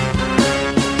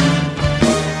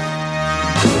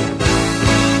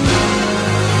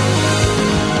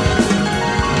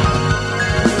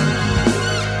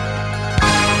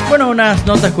 Bueno, unas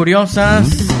notas curiosas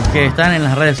que están en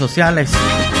las redes sociales.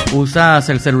 ¿Usas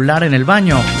el celular en el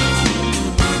baño?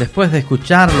 Después de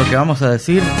escuchar lo que vamos a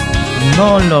decir,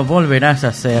 no lo volverás a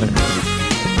hacer.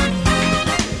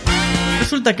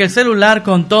 Resulta que el celular,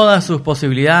 con todas sus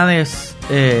posibilidades,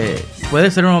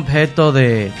 puede ser un objeto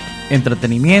de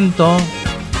entretenimiento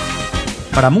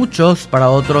para muchos, para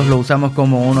otros lo usamos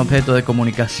como un objeto de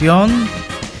comunicación,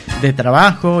 de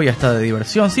trabajo y hasta de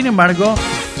diversión. Sin embargo,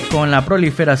 con la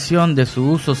proliferación de su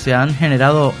uso se han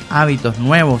generado hábitos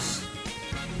nuevos,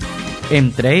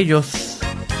 entre ellos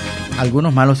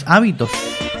algunos malos hábitos.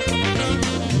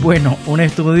 Bueno, un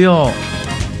estudio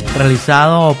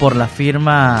realizado por la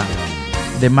firma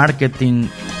de marketing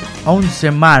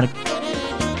 11Mark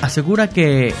asegura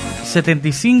que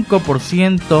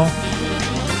 75%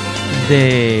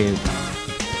 de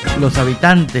los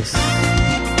habitantes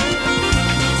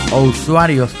o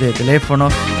usuarios de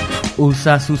teléfonos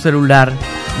usa su celular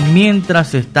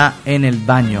mientras está en el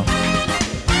baño.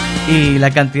 Y la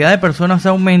cantidad de personas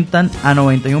aumentan a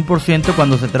 91%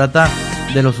 cuando se trata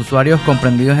de los usuarios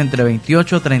comprendidos entre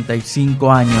 28 y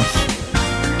 35 años.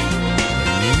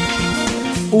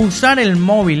 Usar el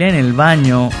móvil en el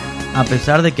baño, a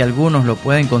pesar de que algunos lo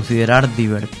pueden considerar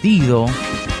divertido,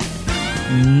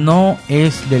 no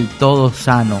es del todo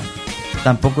sano,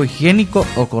 tampoco higiénico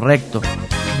o correcto.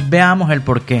 Veamos el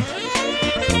porqué.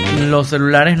 Los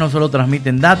celulares no solo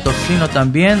transmiten datos, sino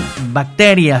también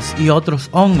bacterias y otros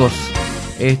hongos.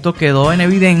 Esto quedó en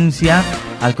evidencia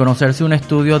al conocerse un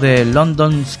estudio de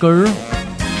London School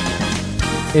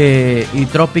y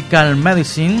Tropical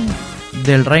Medicine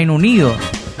del Reino Unido,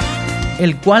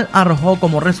 el cual arrojó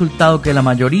como resultado que la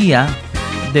mayoría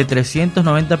de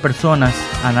 390 personas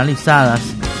analizadas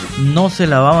no se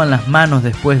lavaban las manos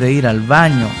después de ir al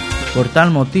baño. Por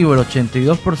tal motivo, el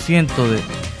 82%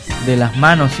 de las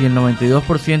manos y el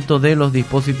 92% de los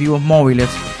dispositivos móviles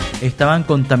estaban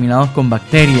contaminados con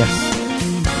bacterias.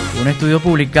 Un estudio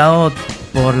publicado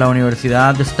por la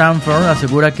Universidad de Stanford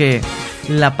asegura que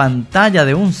la pantalla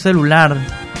de un celular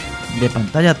de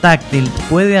pantalla táctil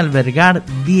puede albergar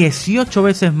 18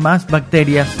 veces más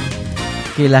bacterias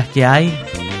que las que hay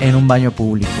en un baño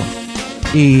público.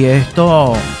 Y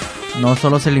esto no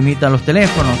solo se limita a los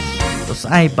teléfonos, los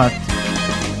iPads,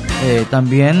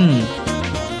 también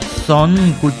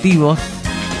son cultivos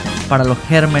para los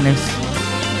gérmenes,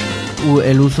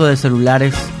 el uso de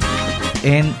celulares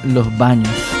en los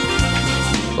baños.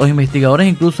 Los investigadores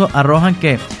incluso arrojan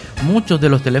que muchos de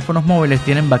los teléfonos móviles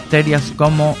tienen bacterias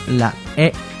como la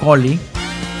E. coli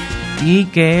y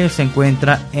que se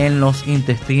encuentra en los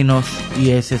intestinos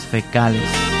y heces fecales.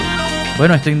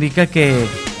 Bueno, esto indica que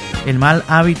el mal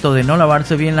hábito de no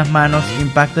lavarse bien las manos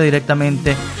impacta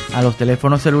directamente a los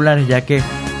teléfonos celulares, ya que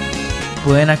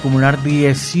pueden acumular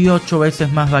 18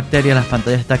 veces más bacterias en las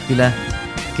pantallas táctiles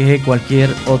que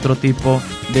cualquier otro tipo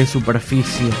de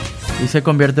superficie, y se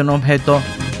convierte en un objeto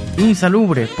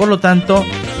insalubre. Por lo tanto,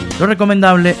 lo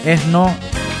recomendable es no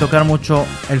tocar mucho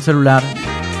el celular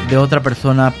de otra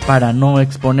persona para no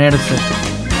exponerse.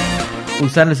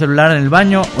 Usar el celular en el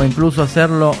baño o incluso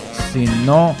hacerlo si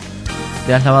no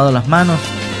te has lavado las manos,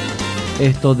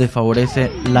 esto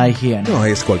desfavorece la higiene. No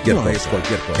es cualquier cosa.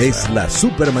 Es la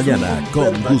Super Mañana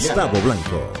con Gustavo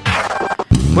Blanco.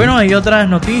 Bueno, hay otras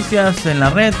noticias en la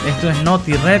red. Esto es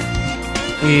NotiRed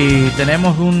y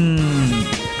tenemos una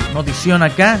notición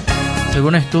acá.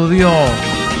 Según estudio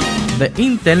de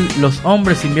Intel, los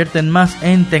hombres invierten más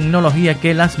en tecnología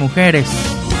que las mujeres.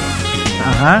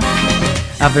 Ajá.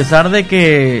 A pesar de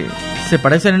que se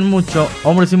parecen en mucho,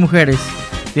 hombres y mujeres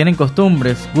tienen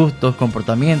costumbres, gustos,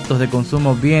 comportamientos de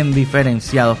consumo bien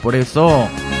diferenciados. Por eso,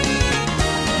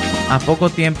 a poco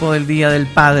tiempo del Día del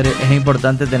Padre, es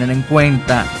importante tener en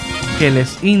cuenta que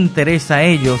les interesa a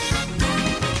ellos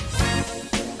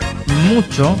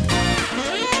mucho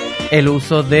el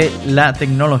uso de la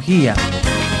tecnología.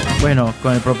 Bueno,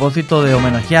 con el propósito de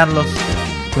homenajearlos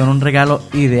con un regalo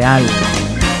ideal.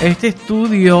 Este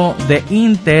estudio de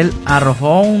Intel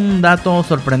arrojó un dato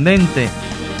sorprendente.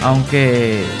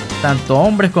 Aunque tanto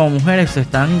hombres como mujeres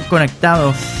están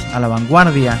conectados a la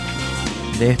vanguardia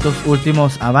de estos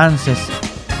últimos avances,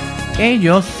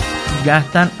 ellos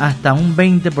gastan hasta un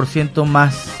 20%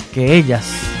 más que ellas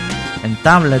en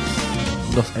tablets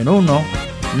 2 en 1,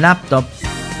 laptop,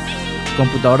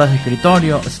 computadoras de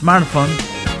escritorio, smartphone.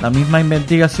 La misma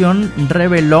investigación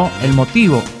reveló el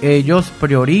motivo. Ellos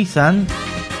priorizan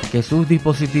que sus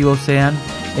dispositivos sean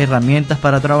herramientas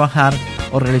para trabajar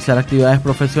o realizar actividades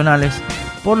profesionales,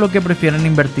 por lo que prefieren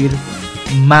invertir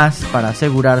más para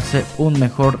asegurarse un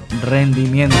mejor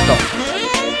rendimiento.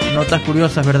 Notas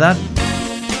curiosas, ¿verdad?,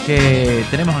 que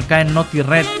tenemos acá en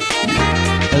NotiRed,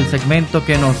 el segmento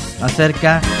que nos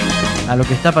acerca a lo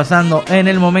que está pasando en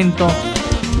el momento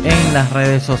en las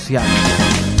redes sociales.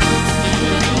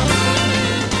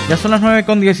 Ya son las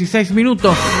 9:16.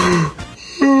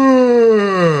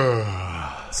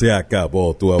 Se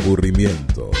acabó tu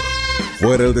aburrimiento.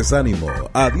 Fuera el desánimo,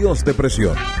 adiós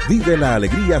depresión. Vive la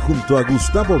alegría junto a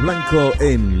Gustavo Blanco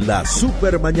en la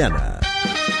Super Mañana.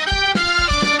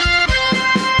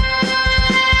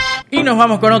 Y nos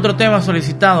vamos con otro tema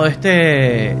solicitado.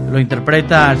 Este lo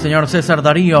interpreta el señor César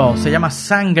Darío. Se llama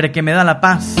Sangre que me da la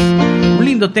paz. Un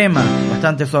lindo tema,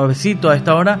 bastante suavecito a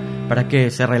esta hora, para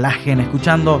que se relajen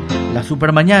escuchando la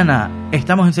Super Mañana.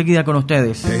 Estamos enseguida con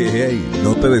ustedes. Hey,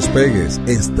 no te despegues,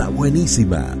 está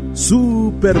buenísima.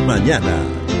 Super Mañana.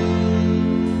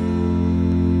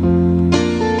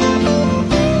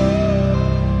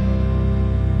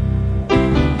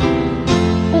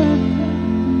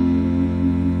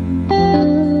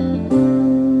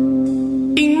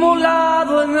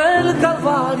 Inmolado en el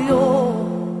Calvario,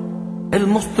 Él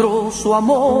mostró su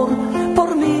amor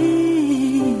por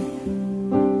mí.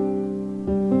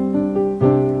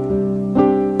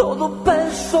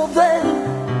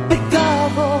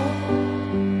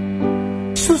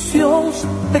 Sucios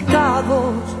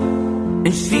pecados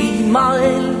encima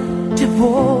Él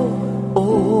llevó,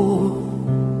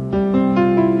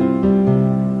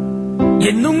 y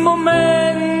en un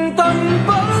momento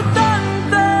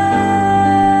importante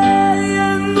y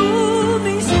en un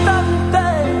instante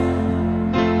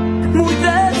muy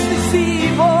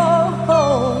decisivo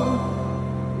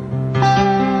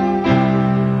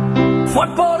fue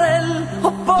por Él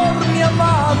o por mi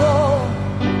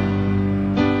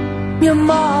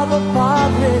amado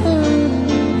Padre,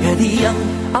 querían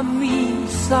a mí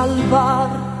salvar.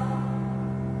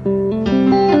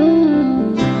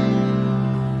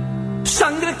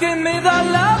 Sangre que me da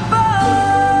la paz,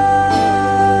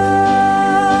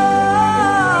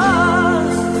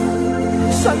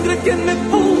 sangre que me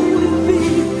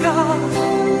purifica,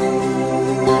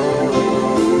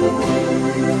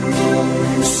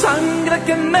 sangre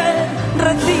que me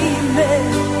redime.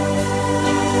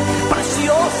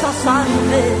 Preciosa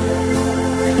sangre,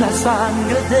 la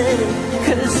sangre de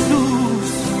Jesús.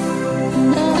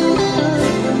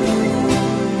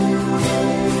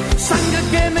 Sangre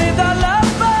que me da la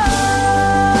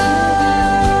paz,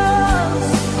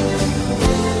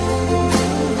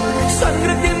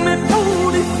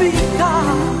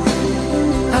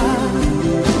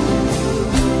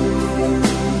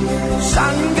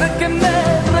 sangre que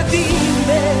me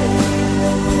redime,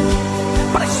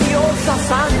 preciosa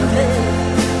sangre,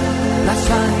 la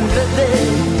sangre de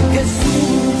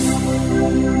Jesús.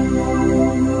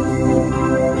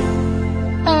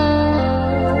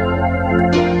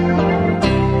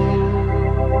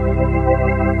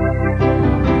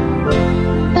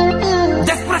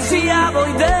 Despreciado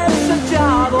y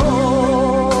desechado,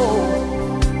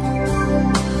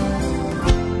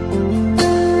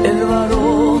 el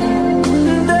varón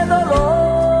de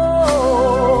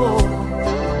dolor,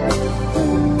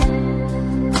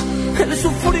 él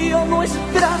sufrió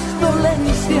nuestras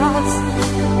dolencias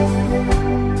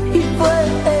y fue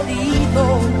herido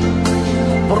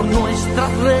por nuestra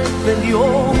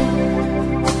rebelión.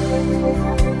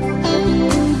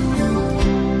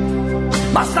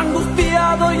 Más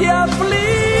angustiado y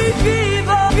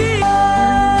afligido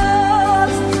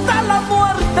hasta la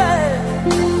muerte,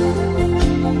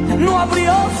 no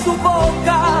abrió su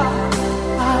boca.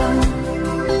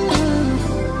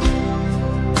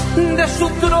 De su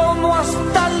trono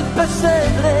hasta el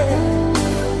pesebre,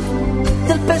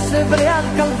 del pesebre al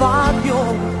Calvario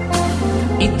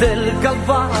y del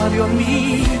Calvario a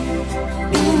mí.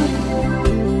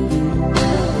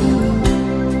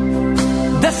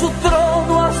 De su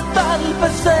trono hasta el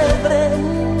pesebre,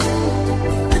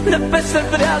 del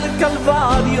pesebre al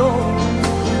Calvario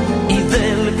y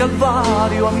del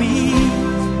Calvario a mí.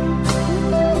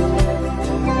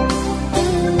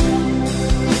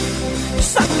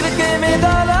 Sangre que me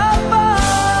da la paz,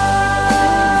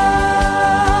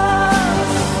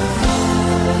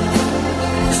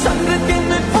 sangre que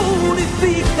me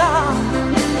purifica,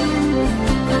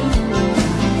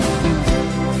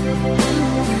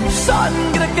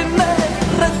 sangre que me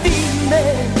redime,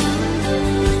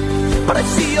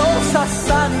 preciosa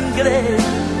sangre,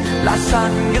 la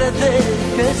sangre de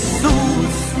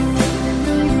Jesús.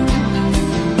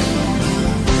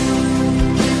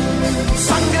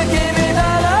 Sangre que me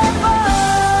da la paz,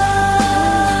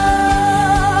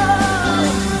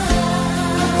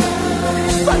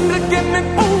 sangre que me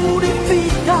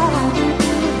purifica,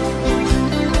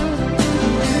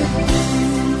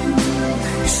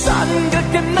 sangre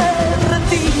que me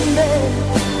redime,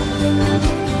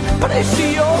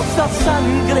 preciosa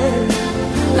sangre,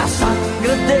 la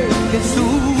sangre de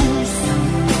Jesús.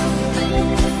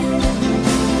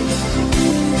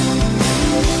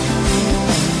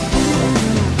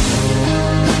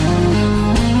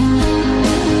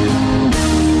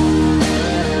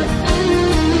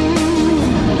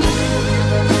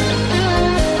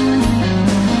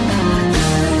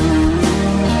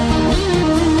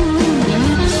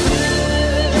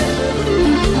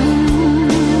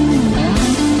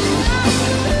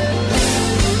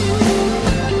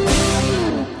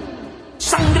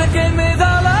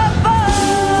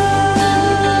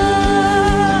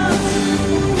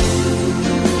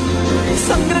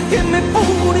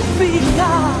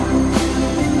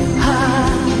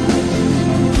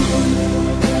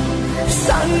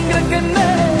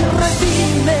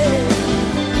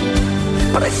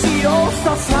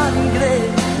 Preciosa sangre,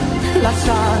 la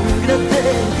sangre de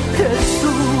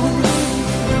Jesús.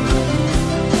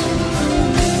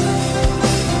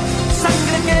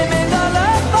 Sangre que me da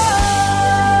la paz,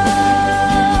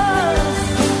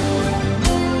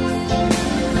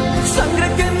 sangre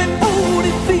que me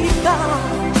purifica,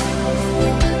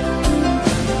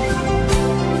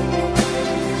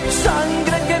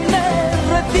 sangre que me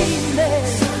redime,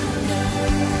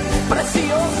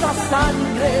 preciosa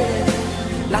sangre,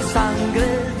 la sangre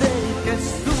de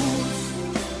Jesús.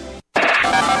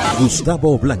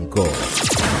 Gustavo Blanco,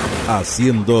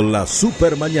 haciendo la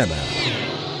super mañana.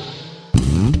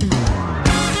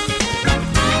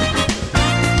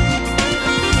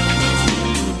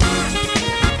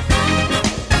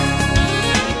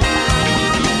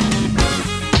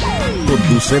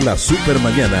 Conduce la super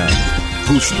mañana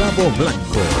Gustavo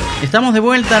Blanco. Estamos de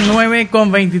vuelta,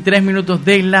 9:23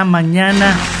 de la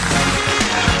mañana.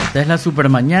 Esta es la super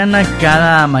mañana,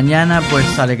 cada mañana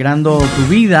pues alegrando tu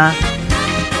vida.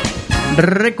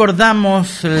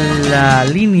 Recordamos la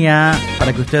línea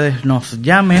para que ustedes nos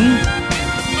llamen,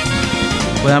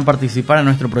 puedan participar en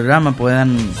nuestro programa,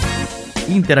 puedan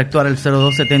interactuar el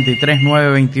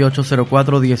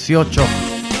 0273-928-0418.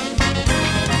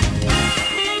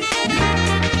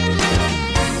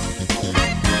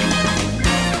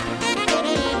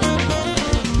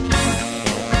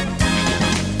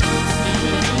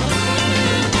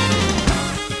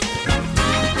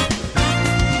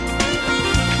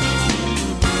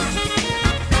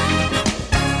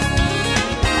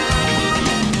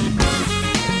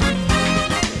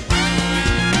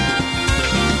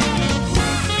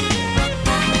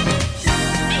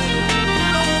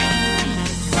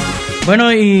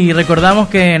 Bueno, y recordamos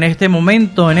que en este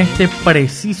momento, en este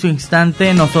preciso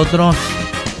instante, nosotros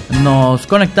nos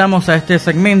conectamos a este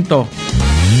segmento.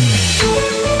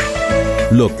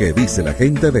 Lo que dice la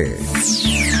gente de...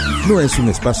 No es un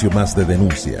espacio más de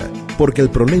denuncia, porque el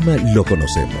problema lo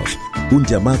conocemos. Un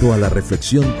llamado a la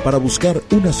reflexión para buscar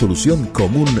una solución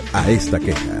común a esta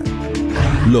queja.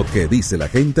 Lo que dice la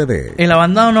gente de... El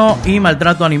abandono y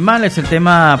maltrato animal es el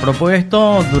tema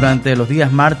propuesto durante los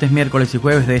días martes, miércoles y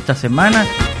jueves de esta semana.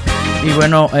 Y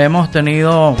bueno, hemos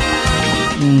tenido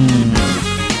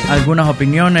algunas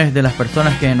opiniones de las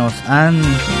personas que nos han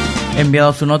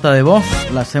enviado su nota de voz.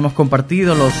 Las hemos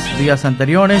compartido los días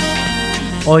anteriores.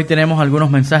 Hoy tenemos algunos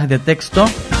mensajes de texto.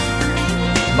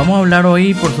 Vamos a hablar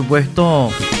hoy, por supuesto,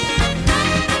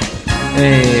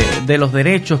 de los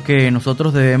derechos que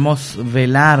nosotros debemos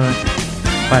velar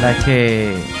para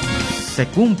que se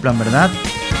cumplan, ¿verdad?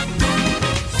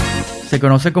 Se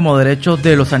conoce como derechos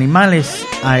de los animales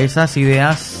a esas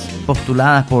ideas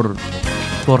postuladas por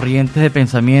corrientes de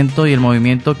pensamiento y el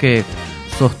movimiento que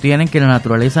sostienen que la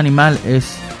naturaleza animal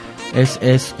es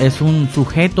un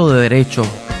sujeto de derecho,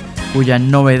 cuya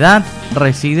novedad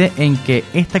reside en que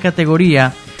esta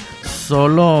categoría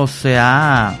solo se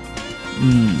ha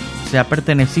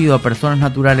pertenecido a personas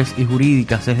naturales y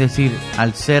jurídicas, es decir,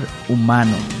 al ser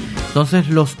humano. Entonces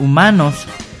los humanos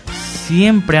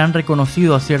siempre han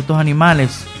reconocido a ciertos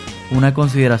animales una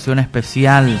consideración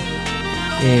especial.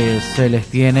 Se les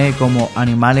tiene como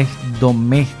animales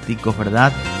domésticos,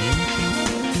 ¿verdad?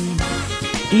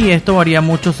 Y esto varía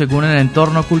mucho según el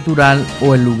entorno cultural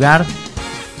o el lugar.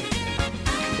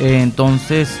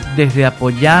 Entonces, desde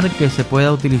apoyar que se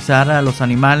pueda utilizar a los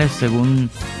animales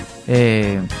según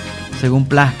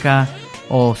plazca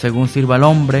o según sirva al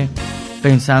hombre,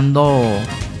 pensando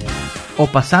o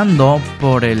pasando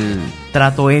por el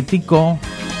trato ético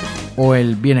o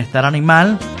el bienestar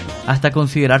animal, hasta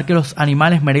considerar que los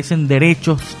animales merecen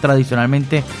derechos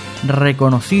tradicionalmente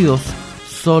reconocidos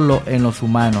solo en los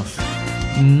humanos.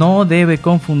 No debe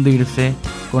confundirse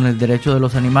con el derecho de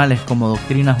los animales como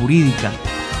doctrina jurídica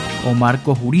o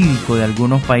marco jurídico de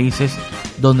algunos países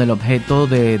donde el objeto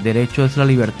de derecho es la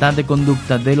libertad de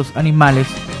conducta de los animales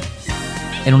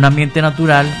en un ambiente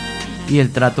natural y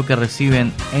el trato que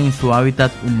reciben en su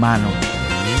hábitat humano.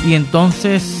 Y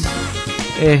entonces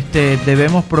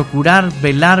debemos procurar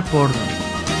velar por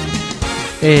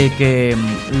que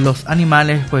los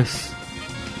animales pues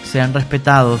sean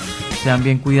respetados, sean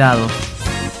bien cuidados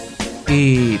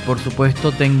y por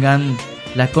supuesto tengan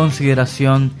la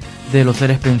consideración de los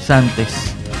seres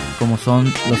pensantes como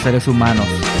son los seres humanos.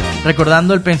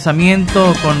 Recordando el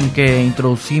pensamiento con que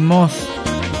introducimos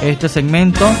este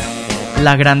segmento,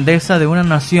 la grandeza de una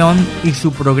nación y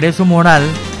su progreso moral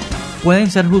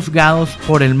pueden ser juzgados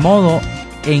por el modo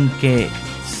en que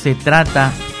se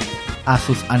trata a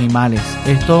sus animales.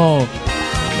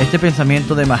 Este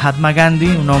pensamiento de Mahatma Gandhi,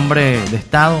 un hombre de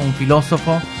Estado, un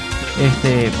filósofo,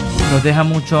 nos deja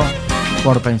mucho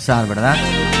por pensar, ¿verdad?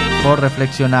 Por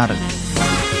reflexionar.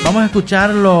 Vamos a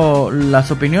escuchar las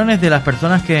opiniones de las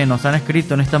personas que nos han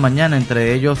escrito en esta mañana,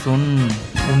 entre ellos un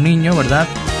niño, ¿verdad?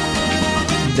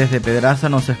 Desde Pedraza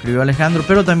nos escribió Alejandro,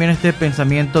 pero también este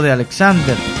pensamiento de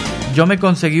Alexander. Yo me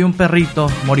conseguí un perrito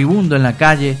moribundo en la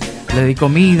calle, le di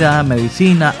comida,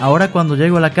 medicina, ahora cuando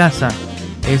llego a la casa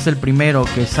es el primero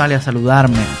que sale a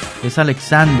saludarme, es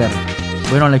Alexander.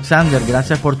 Bueno, Alexander,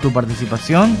 gracias por tu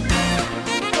participación.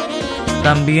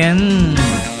 También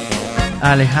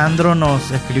Alejandro nos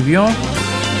escribió.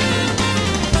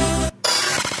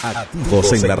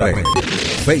 Activos en la red.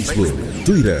 Facebook,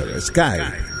 Twitter, Skype,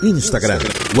 Instagram,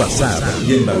 WhatsApp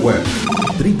y en la web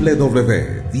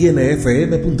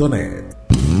www.tienefm.net.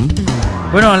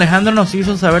 Bueno, Alejandro nos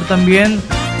hizo saber también,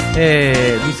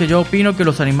 dice: yo opino que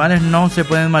los animales no se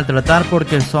pueden maltratar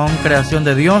porque son creación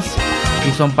de Dios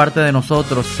y son parte de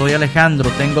nosotros. Soy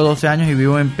Alejandro, tengo 12 años y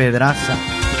vivo en Pedraza.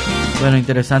 Bueno,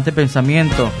 interesante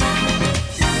pensamiento.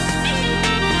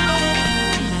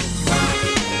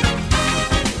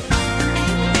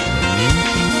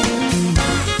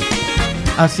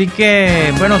 Así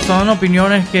que, bueno, son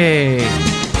opiniones que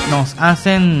nos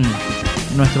hacen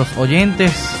nuestros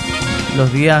oyentes.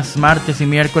 Los días martes y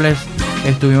miércoles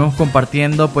estuvimos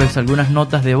compartiendo pues algunas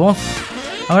notas de voz.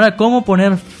 Ahora, ¿cómo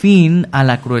poner fin a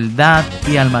la crueldad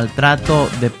y al maltrato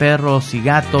de perros y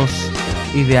gatos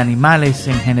y de animales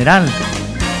en general?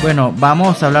 Bueno,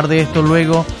 vamos a hablar de esto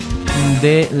luego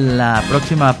de la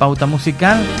próxima pauta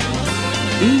musical.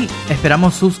 Y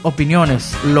esperamos sus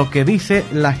opiniones. Lo que dice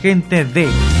la gente de...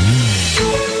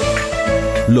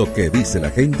 Lo que dice la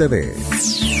gente de...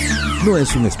 No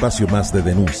es un espacio más de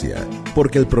denuncia,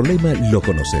 porque el problema lo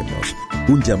conocemos.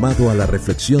 Un llamado a la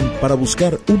reflexión para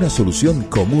buscar una solución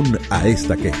común a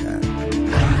esta queja.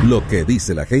 Lo que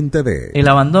dice la gente de... El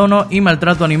abandono y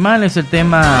maltrato animal es el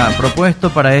tema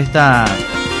propuesto para en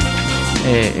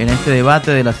este debate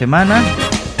de la semana.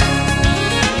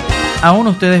 Aún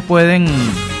ustedes pueden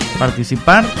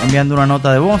participar enviando una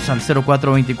nota de voz al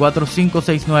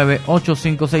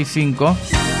 0424-569-8565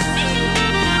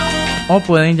 o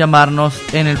pueden llamarnos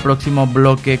en el próximo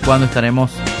bloque cuando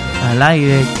estaremos al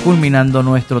aire culminando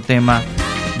nuestro tema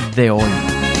de hoy.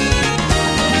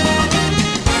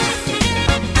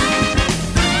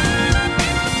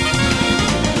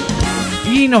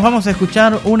 Y nos vamos a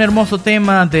escuchar un hermoso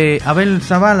tema de Abel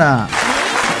Zavala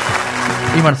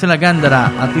y Marcela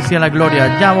Gándara, A ti sea la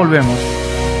gloria. Ya volvemos.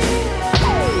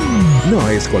 No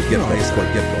es cualquier cosa,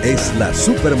 es la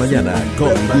Super Mañana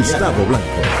con Gustavo Blanco.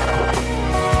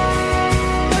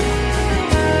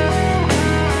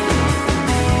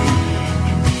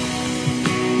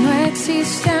 No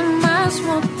existen más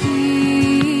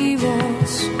motivos,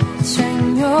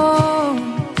 Señor.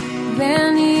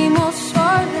 Venimos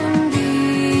hoy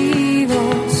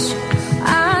rendidos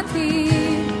a ti,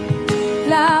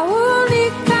 la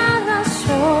única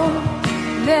razón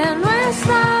de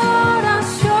nuestra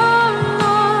oración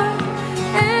hoy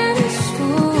eres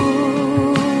tú.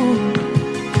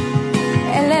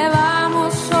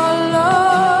 Elevamos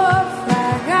olor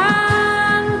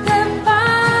fragante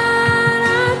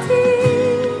para ti.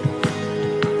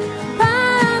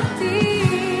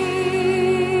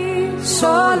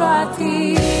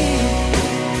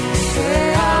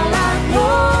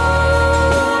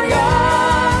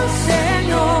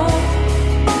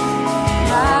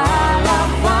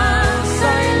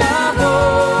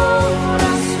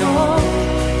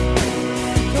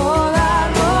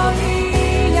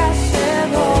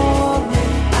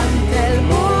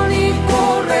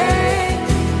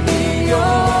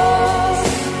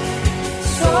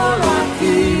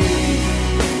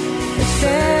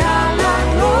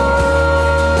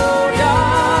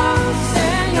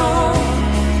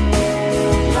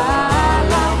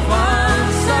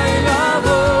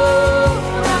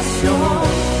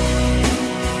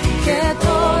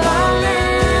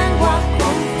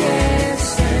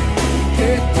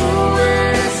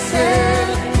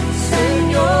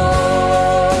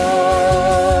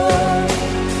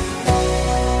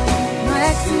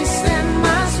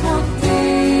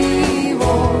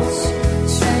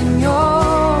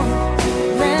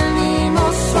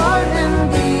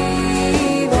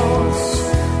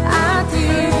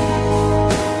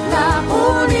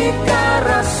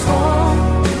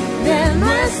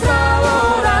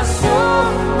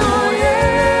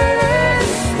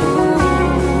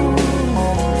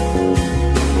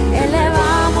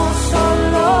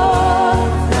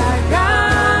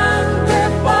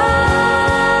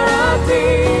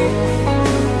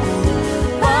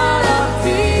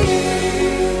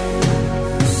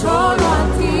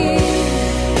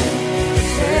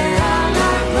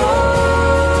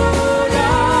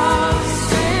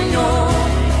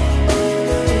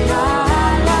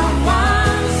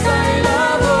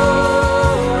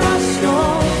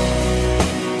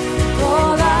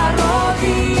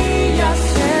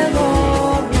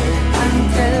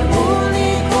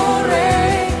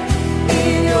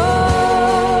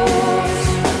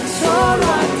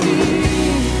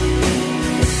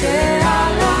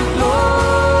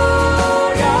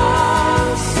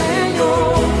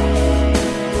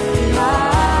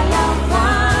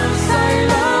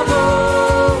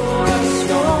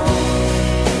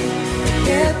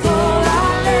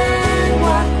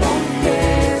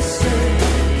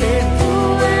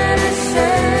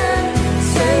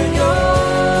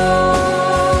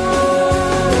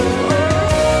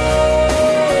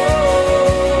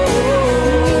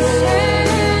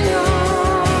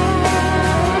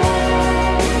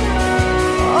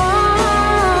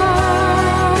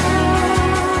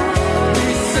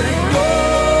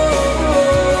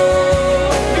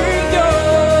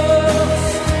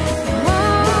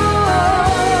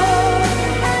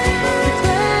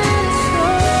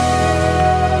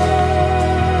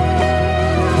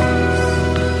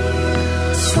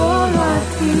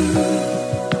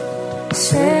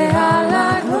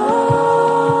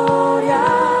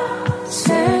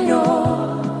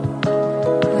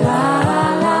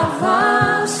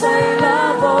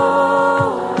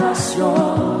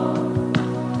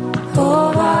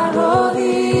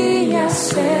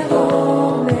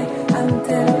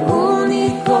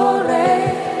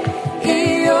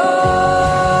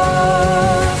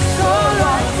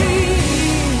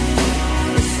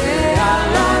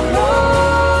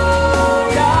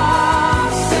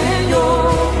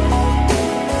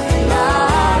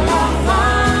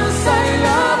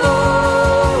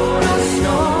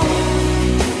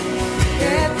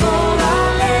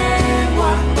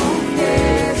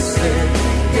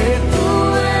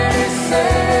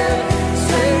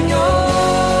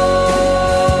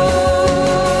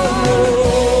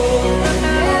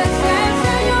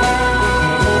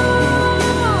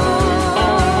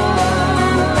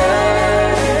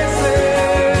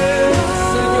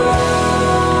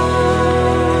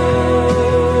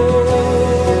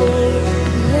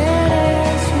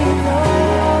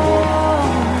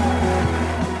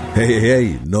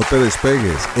 Hey, no te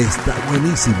despegues, está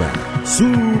buenísima.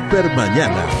 Super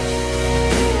Mañana.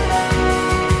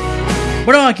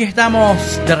 Bueno, aquí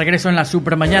estamos de regreso en la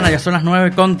Super Mañana, ya son las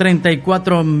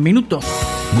 9:34.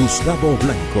 Gustavo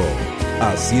Blanco,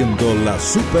 haciendo la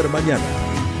Super Mañana.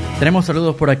 Tenemos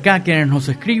saludos por acá, quienes nos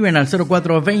escriben al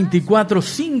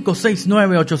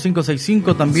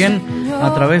 0424-569-8565, también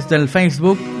a través del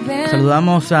Facebook.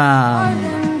 Saludamos a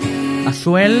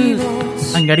Suel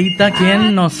Angarita,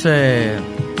 quien nos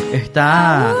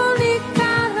está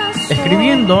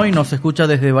escribiendo y nos escucha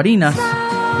desde Barinas.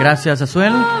 Gracias,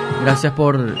 Azuel, gracias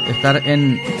por estar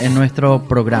en nuestro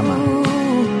programa.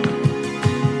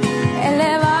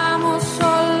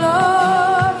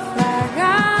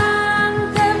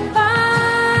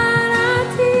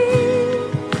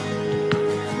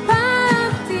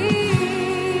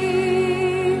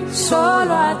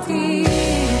 Solo a ti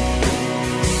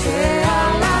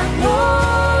sea la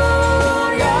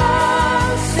gloria,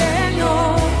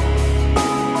 Señor,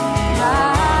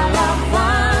 la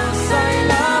alabanza y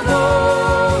la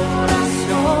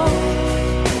adoración,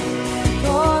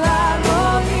 toda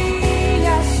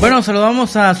rodilla. Bueno,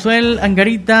 saludamos a Suel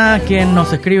Angarita, quien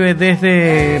nos escribe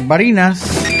desde Barinas.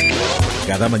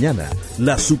 Cada mañana,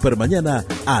 la Super Mañana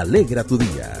alegra tu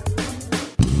día.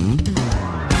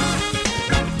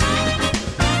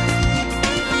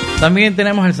 También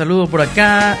tenemos el saludo por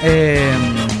acá,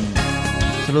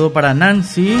 saludo para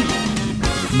Nancy,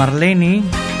 Marlene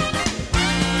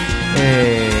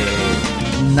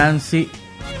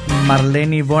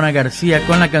Bona García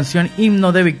con la canción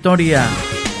Himno de Victoria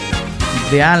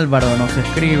de Álvaro, nos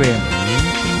escribe.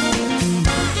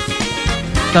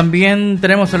 También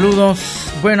tenemos saludos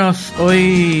buenos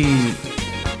hoy.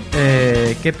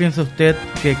 ¿Qué piensa usted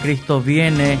que Cristo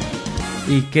viene?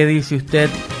 ¿Y qué dice usted?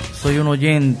 Soy un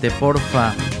oyente,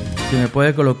 porfa, si me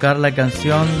puede colocar la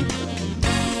canción.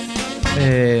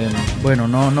 Bueno,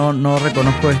 no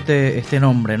reconozco este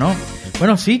nombre, ¿no?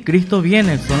 Bueno, sí, Cristo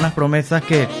viene, son las promesas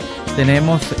que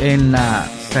tenemos en las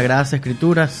Sagradas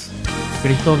Escrituras.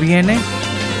 Cristo viene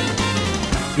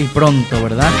y pronto,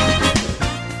 ¿verdad?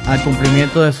 Al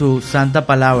cumplimiento de su santa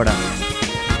palabra.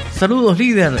 Saludos,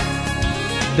 líder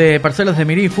de Parcelas de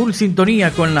Mirí, full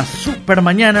sintonía con la Super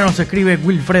Mañana, nos escribe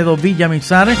Wilfredo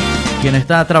Villamizar, quien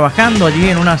está trabajando allí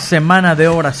en una semana de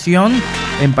oración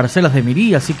en Parcelas de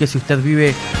Mirí, así que si usted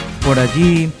vive por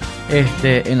allí,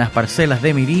 en las Parcelas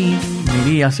de Mirí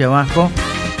hacia abajo,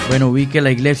 bueno, ubique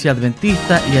la iglesia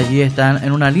adventista y allí están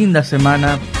en una linda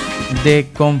semana de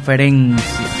conferencias.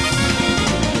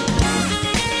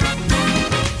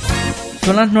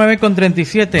 Son las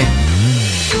 9:37.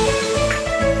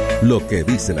 Lo que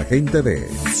dice la gente de...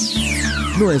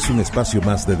 No es un espacio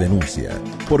más de denuncia,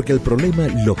 porque el problema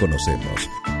lo conocemos.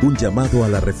 Un llamado a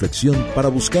la reflexión para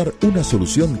buscar una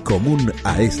solución común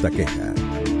a esta queja.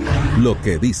 Lo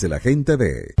que dice la gente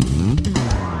de...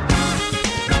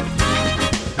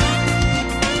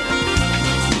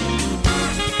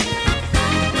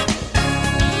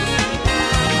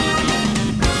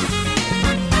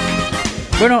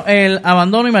 Bueno, el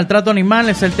abandono y maltrato animal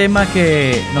es el tema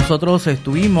que nosotros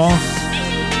estuvimos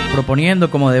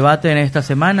proponiendo como debate en esta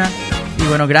semana. Y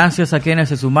bueno, gracias a quienes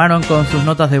se sumaron con sus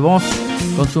notas de voz,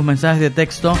 con sus mensajes de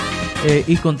texto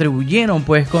y contribuyeron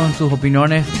pues con sus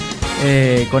opiniones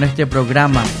con este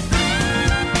programa.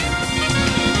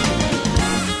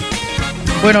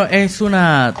 Bueno, es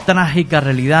una trágica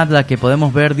realidad la que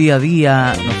podemos ver día a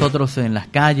día nosotros en las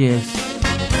calles,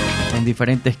 en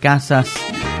diferentes casas,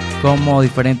 como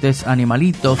diferentes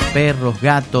animalitos, perros,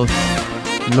 gatos,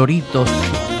 loritos,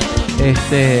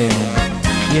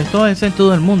 y esto es en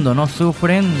todo el mundo, ¿no?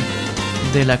 Sufren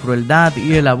de la crueldad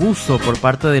y el abuso por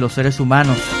parte de los seres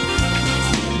humanos.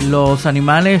 Los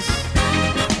animales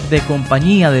de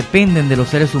compañía dependen de los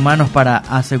seres humanos para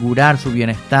asegurar su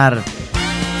bienestar.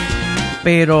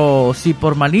 Pero si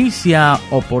por malicia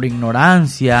o por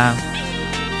ignorancia,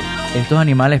 estos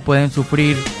animales pueden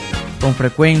sufrir con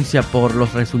frecuencia por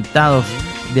los resultados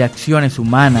de acciones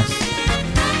humanas.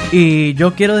 Y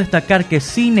yo quiero destacar que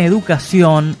sin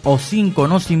educación o sin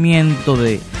conocimiento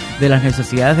de las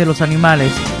necesidades de los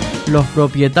animales, los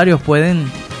propietarios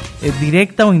pueden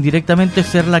directa o indirectamente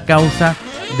ser la causa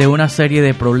de una serie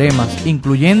de problemas,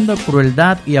 incluyendo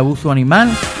crueldad y abuso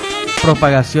animal,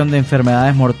 propagación de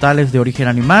enfermedades mortales de origen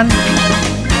animal,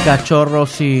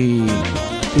 cachorros y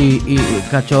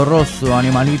cachorros o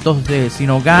animalitos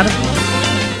sin hogar,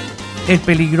 el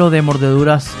peligro de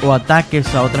mordeduras o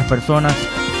ataques a otras personas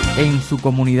en su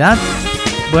comunidad.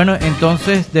 Bueno,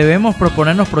 entonces debemos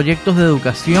proponernos proyectos de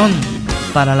educación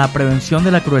para la prevención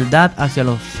de la crueldad hacia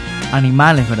los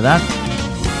animales, ¿verdad?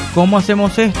 ¿Cómo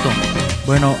hacemos esto?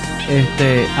 Bueno,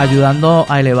 ayudando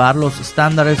a elevar los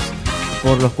estándares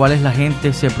por los cuales la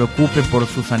gente se preocupe por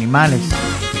sus animales.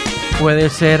 Puede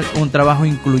ser un trabajo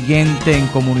incluyente en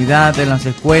comunidad, en las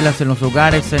escuelas, en los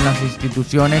hogares, en las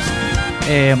instituciones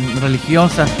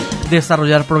religiosas,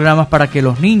 desarrollar programas para que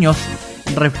los niños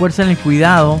refuercen el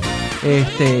cuidado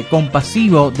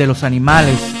compasivo de los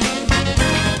animales.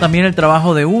 También el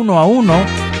trabajo de uno a uno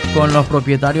con los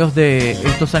propietarios de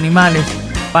estos animales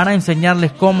para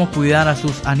enseñarles cómo cuidar a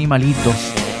sus animalitos.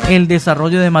 El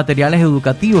desarrollo de materiales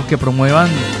educativos que promuevan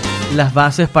las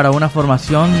bases para una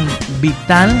formación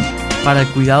vital para el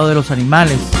cuidado de los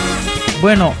animales.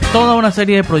 Bueno, toda una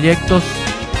serie de proyectos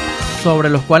sobre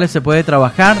los cuales se puede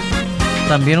trabajar,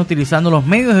 también utilizando los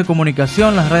medios de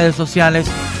comunicación, las redes sociales,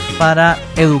 para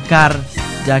educar,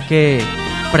 ya que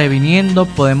previniendo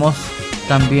podemos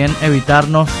también evitar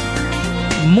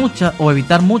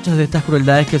muchas de estas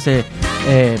crueldades que se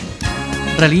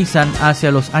realizan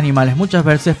hacia los animales, muchas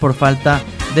veces por falta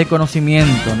de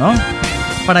conocimiento, ¿no?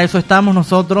 Para eso estamos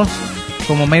nosotros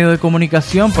como medio de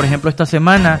comunicación. Por ejemplo, esta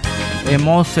semana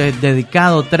hemos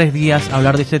dedicado 3 días a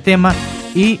hablar de este tema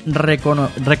y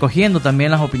recogiendo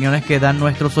también las opiniones que dan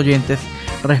nuestros oyentes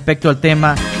respecto al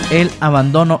tema el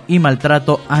abandono y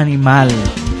maltrato animal.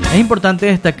 Es importante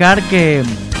destacar que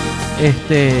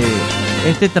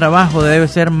este trabajo debe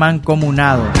ser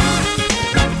mancomunado.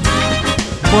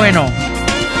 Bueno,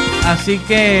 así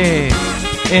que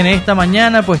en esta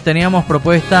mañana pues teníamos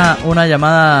propuesta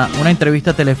una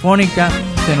entrevista telefónica.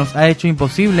 Se nos ha hecho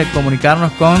imposible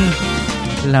comunicarnos con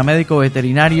la médico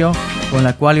veterinario con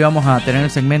la cual íbamos a tener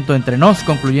el segmento Entre Nos,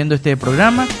 concluyendo este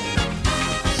programa.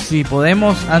 Si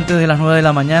podemos antes de las 9 de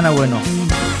la mañana, bueno,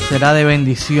 será de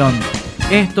bendición.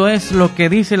 Esto es lo que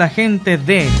dice la gente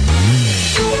de...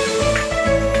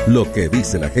 Lo que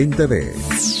dice la gente de...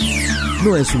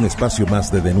 No es un espacio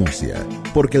más de denuncia,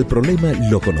 porque el problema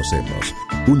lo conocemos.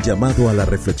 Un llamado a la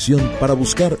reflexión para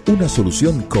buscar una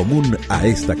solución común a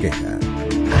esta queja.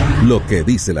 Lo que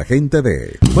dice la gente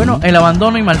de... Bueno, el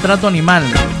abandono y maltrato animal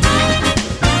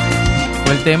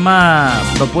fue el tema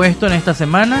propuesto en esta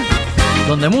semana,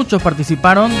 donde muchos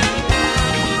participaron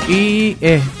y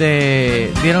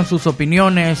dieron sus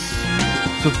opiniones,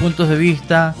 sus puntos de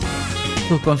vista,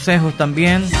 sus consejos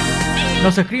también.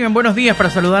 Nos escriben buenos días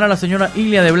para saludar a la señora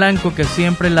Ilia de Blanco, que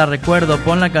siempre la recuerdo.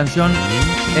 Pon la canción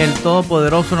El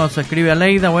Todopoderoso. Nos escribe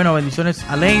Aleida. Bueno, bendiciones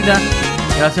Aleida.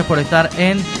 Gracias por estar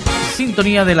en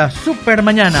sintonía de la Super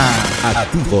Mañana.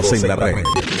 Activos en la red.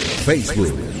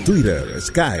 Facebook, Twitter,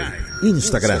 Skype,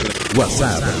 Instagram,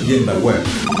 WhatsApp y en la web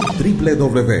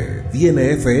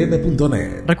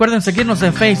www.vienefm.net. Recuerden seguirnos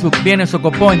en Facebook, Viene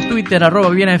Socopó, en Twitter,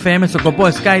 @VieneFM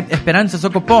Socopó, Skype, Esperanza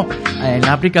Socopó, en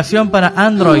la aplicación para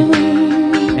Android.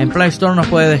 En Play Store nos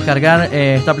puede descargar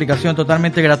esta aplicación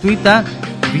totalmente gratuita,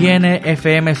 Viene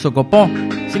FM Socopó.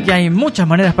 Así que hay muchas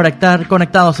maneras para estar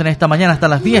conectados en esta mañana hasta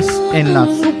las 10 en la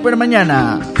Super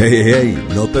Mañana. Hey,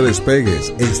 no te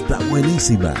despegues, está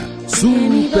buenísima.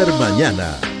 Super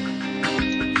Mañana.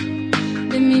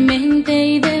 De mi mente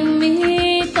y de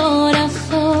mi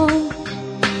corazón,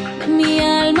 de mi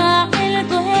alma, el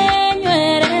dueño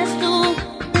eres tú,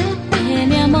 de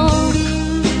mi amor.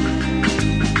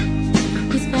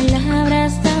 Mis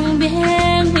palabras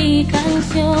también, mi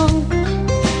canción,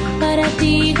 para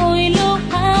ti hoy lo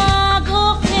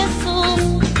hago, Jesús.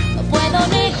 No puedo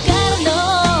negarlo,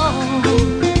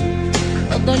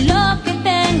 todo lo que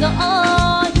tengo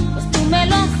hoy, pues tú me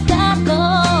lo has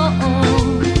dado.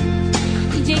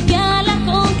 Llegué a la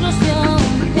conclusión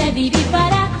de vivir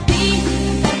para ti,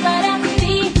 estar para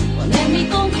ti, poner mi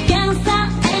confianza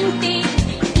en ti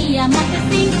y amarte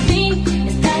sin fin,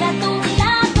 estar a tu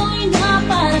lado y no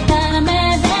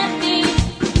apartarme de ti.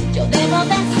 Yo debo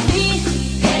decir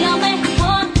que lo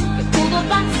mejor que pudo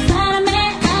pasarme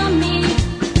a mí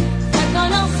fue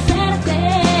conocerte,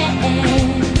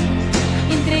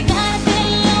 entregarte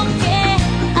lo que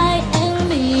hay en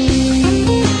mí.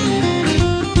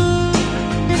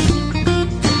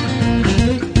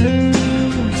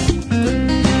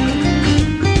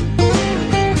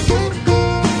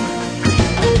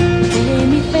 De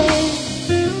mi fe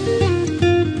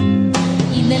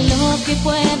y de lo que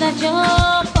pueda yo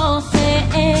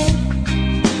poseer,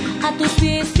 a tus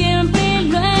pies siempre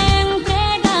lo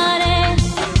entregaré.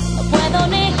 No puedo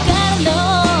negarlo,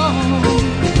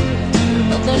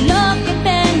 todo lo que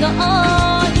tengo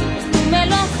hoy, pues tú me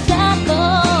lo has dado.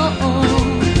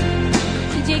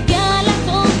 Y llegué a la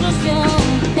conclusión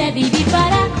de vivir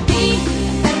para ti,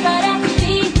 estar para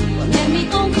ti, poner mi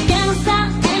confianza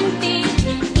en ti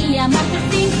y amarte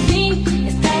sin fin,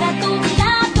 estar a tu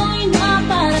lado y no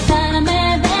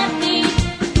apartarme de ti.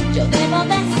 Yo debo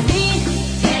decir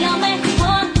que lo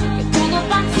mejor que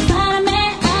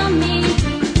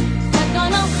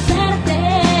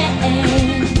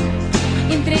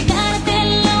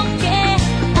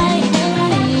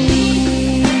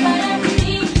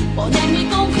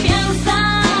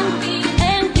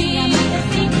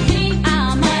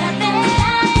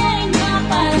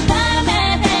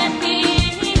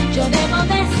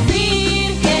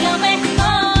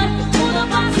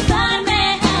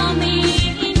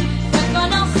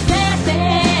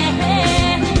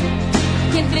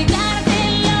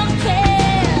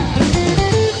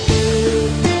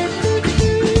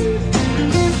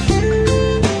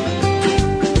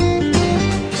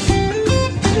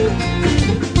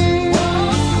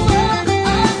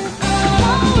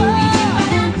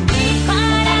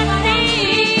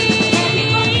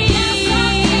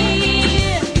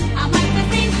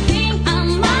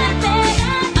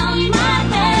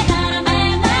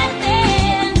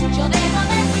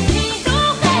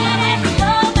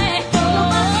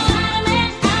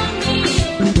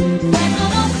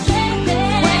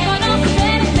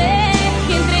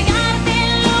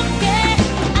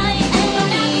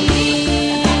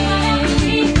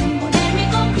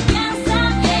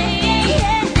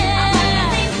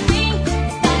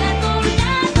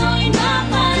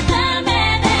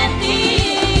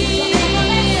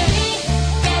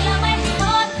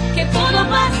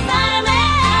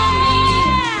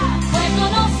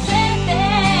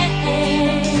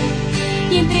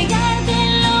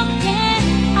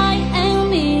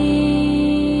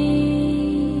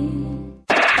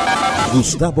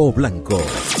Gustavo Blanco,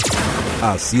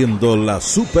 haciendo la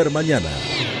supermañana.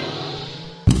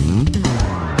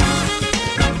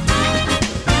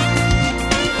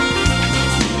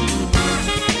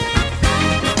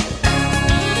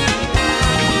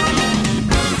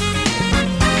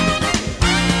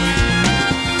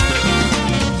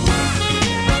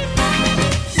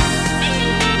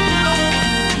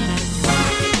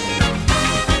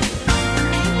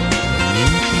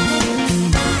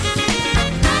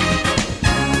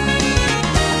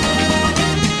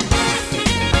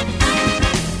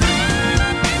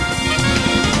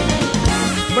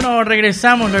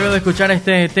 Regresamos luego de escuchar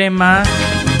este tema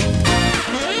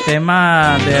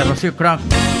de Rocío Croc,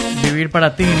 Vivir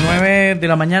para ti, 9 de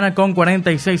la mañana con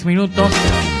 46 minutos.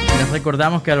 Les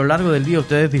recordamos que a lo largo del día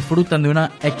ustedes disfrutan de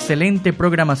una excelente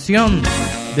programación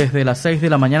desde las 6 de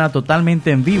la mañana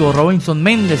totalmente en vivo. Robinson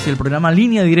Méndez y el programa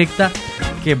Línea Directa,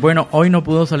 que bueno, hoy no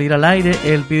pudo salir al aire,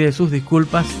 él pide sus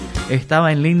disculpas,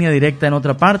 estaba en línea directa en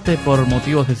otra parte por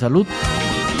motivos de salud.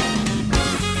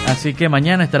 Así que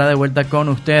mañana estará de vuelta con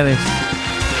ustedes.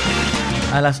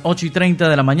 A las 8:30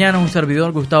 de la mañana, un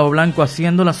servidor, Gustavo Blanco,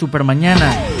 haciendo la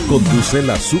supermañana. Conduce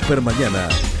la supermañana,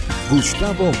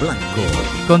 Gustavo Blanco.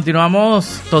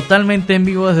 Continuamos totalmente en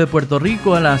vivo desde Puerto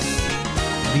Rico a las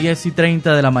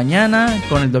 10:30 de la mañana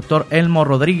con el doctor Elmo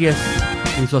Rodríguez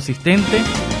y su asistente.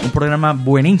 Un programa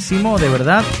buenísimo, de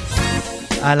verdad.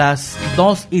 A las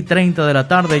 2:30 de la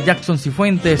tarde, Jackson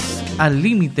Cifuentes, Al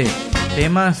Límite.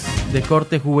 Temas de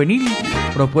corte juvenil,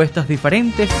 propuestas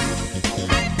diferentes.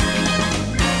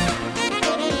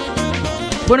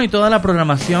 Bueno, y toda la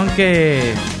programación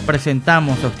que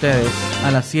presentamos a ustedes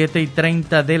a las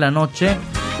 7:30 de la noche,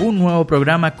 un nuevo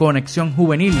programa Conexión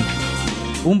Juvenil.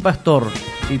 Un pastor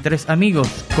y 3 amigos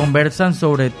conversan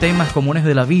sobre temas comunes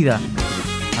de la vida.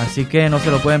 Así que no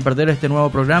se lo pueden perder este nuevo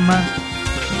programa,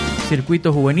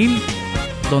 Circuito Juvenil,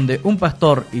 donde un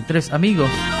pastor y 3 amigos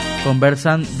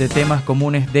conversan de temas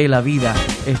comunes de la vida.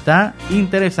 Está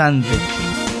interesante.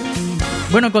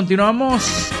 Bueno,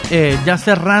 continuamos ya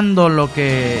cerrando lo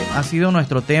que ha sido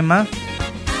nuestro tema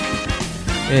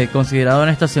considerado en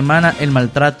esta semana, el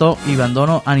maltrato y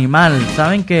abandono animal.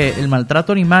 Saben que el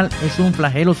maltrato animal es un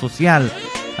flagelo social.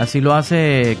 Así lo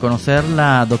hace conocer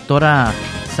la doctora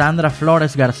Sandra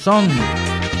Flores Garzón.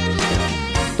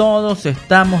 Todos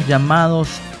estamos llamados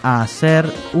a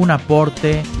hacer un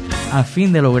aporte a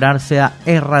fin de lograr sea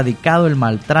erradicado el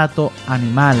maltrato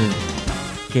animal,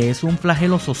 que es un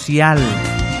flagelo social.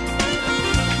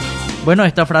 Bueno,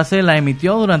 esta frase la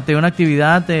emitió durante una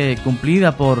actividad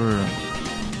cumplida por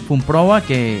Funproa,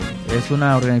 que es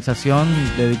una organización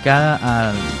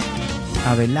dedicada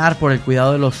a velar por el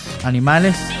cuidado de los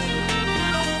animales.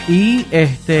 Y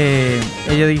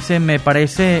ella dice: me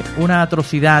parece una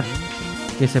atrocidad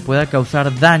que se pueda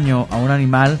causar daño a un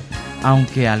animal,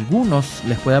 aunque a algunos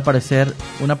les pueda parecer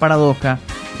una paradoja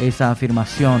esa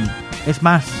afirmación. Es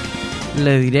más,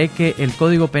 le diré que el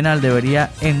Código Penal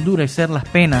debería endurecer las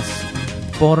penas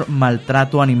por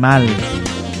maltrato animal.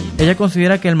 Ella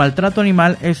considera que el maltrato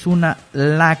animal es una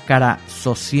lacra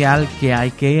social que hay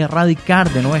que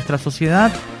erradicar de nuestra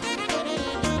sociedad,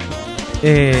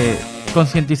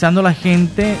 concientizando a la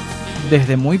gente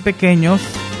desde muy pequeños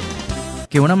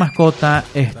que una mascota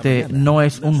no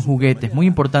es un juguete. Es muy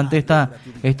importante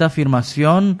esta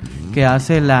afirmación que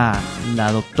hace la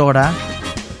doctora.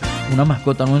 Una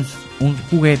mascota no es un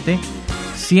juguete.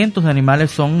 Cientos de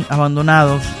animales son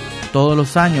abandonados todos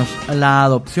los años. La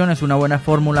adopción es una buena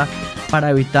fórmula para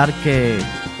evitar que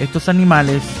estos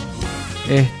animales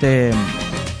estén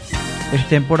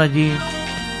por allí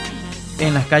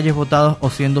en las calles botados o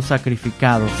siendo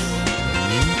sacrificados.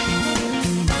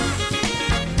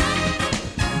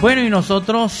 Bueno, y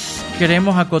nosotros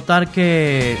queremos acotar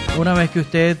que una vez que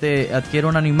usted adquiere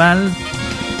un animal,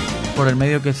 por el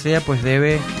medio que sea, pues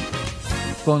debe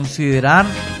considerar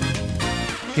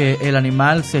que el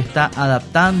animal se está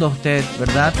adaptando a usted,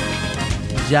 ¿verdad?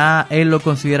 Ya él lo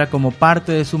considera como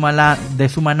parte de su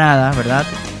manada, ¿verdad?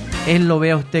 Él lo ve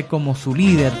a usted como su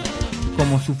líder,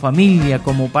 como su familia,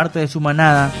 como parte de su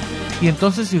manada. Y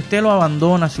entonces, si usted lo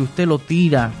abandona, si usted lo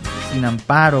tira sin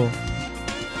amparo,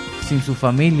 sin su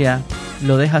familia,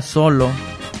 lo deja solo,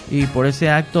 y por ese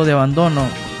acto de abandono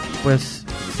pues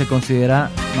se considera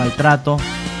maltrato,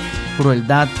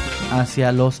 crueldad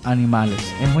hacia los animales.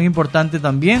 Es muy importante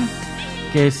también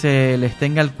que se les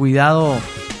tenga el cuidado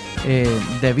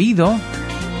debido,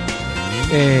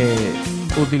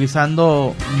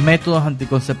 utilizando métodos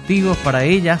anticonceptivos para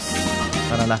ellas,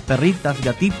 para las perritas,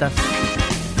 gatitas.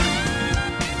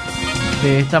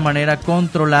 De esta manera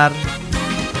controlar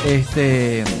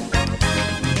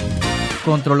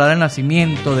controlar el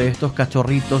nacimiento de estos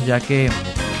cachorritos, ya que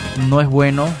no es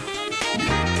bueno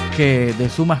que de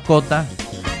su mascota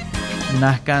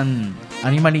nazcan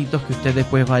animalitos que usted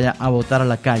después vaya a botar a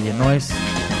la calle. No es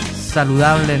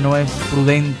saludable, no es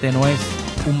prudente, no es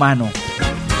humano.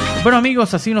 Bueno,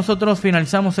 amigos, así nosotros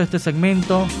finalizamos este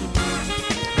segmento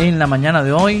en la mañana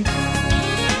de hoy.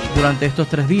 Durante estos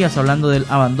 3 días hablando del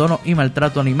abandono y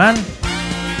maltrato animal.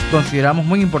 Consideramos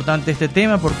muy importante este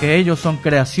tema porque ellos son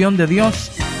creación de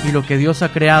Dios y lo que Dios ha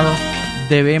creado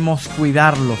debemos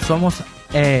cuidarlo. Somos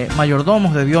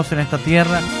mayordomos de Dios en esta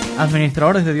tierra,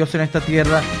 administradores de Dios en esta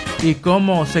tierra, y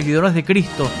como seguidores de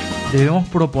Cristo debemos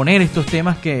proponer estos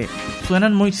temas que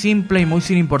suenan muy simples y muy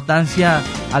sin importancia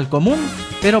al común,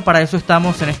 pero para eso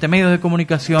estamos en este medio de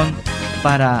comunicación,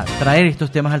 para traer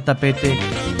estos temas al tapete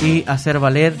y hacer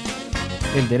valer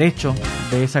el derecho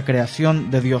de esa creación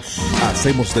de Dios.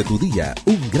 Hacemos de tu día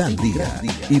un gran día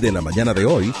y de la mañana de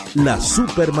hoy la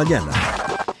super mañana.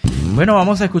 Bueno,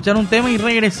 vamos a escuchar un tema y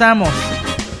regresamos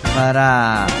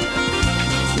para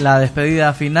la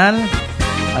despedida final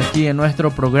aquí en nuestro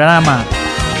programa.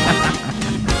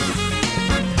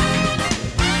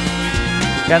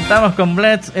 Cantamos con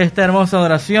Blitz esta hermosa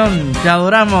adoración. Te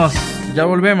adoramos. Ya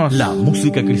volvemos. La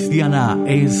música cristiana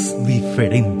es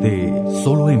diferente.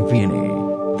 Solo en Viene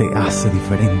te hace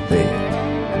diferente.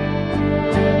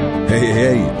 Hey, hey,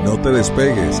 hey, no te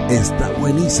despegues. Está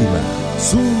buenísima.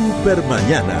 Super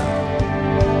mañana.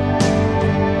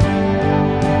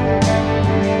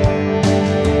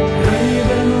 Rey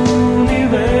del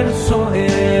universo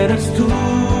eres tú,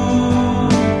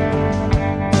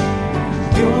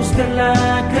 Dios de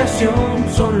la creación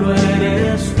solo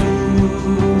eres tú.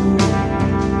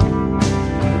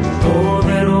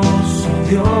 Poderoso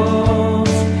Dios,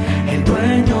 el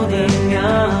dueño de mi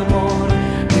amor,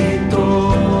 mi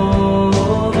todo.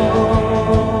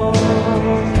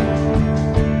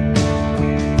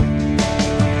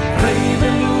 Rey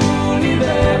del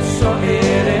universo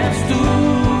eres tú,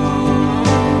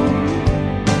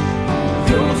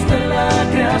 Dios de la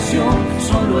creación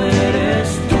solo eres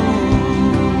tú.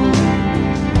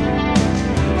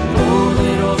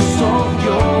 Poderoso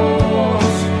Dios,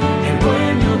 el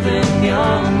dueño de mi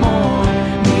amor,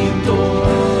 mi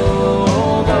todo.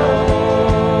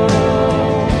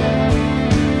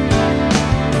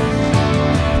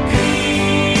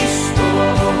 Cristo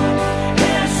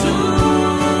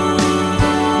Jesús,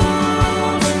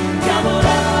 te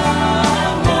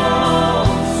adoramos,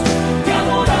 te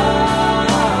adoramos.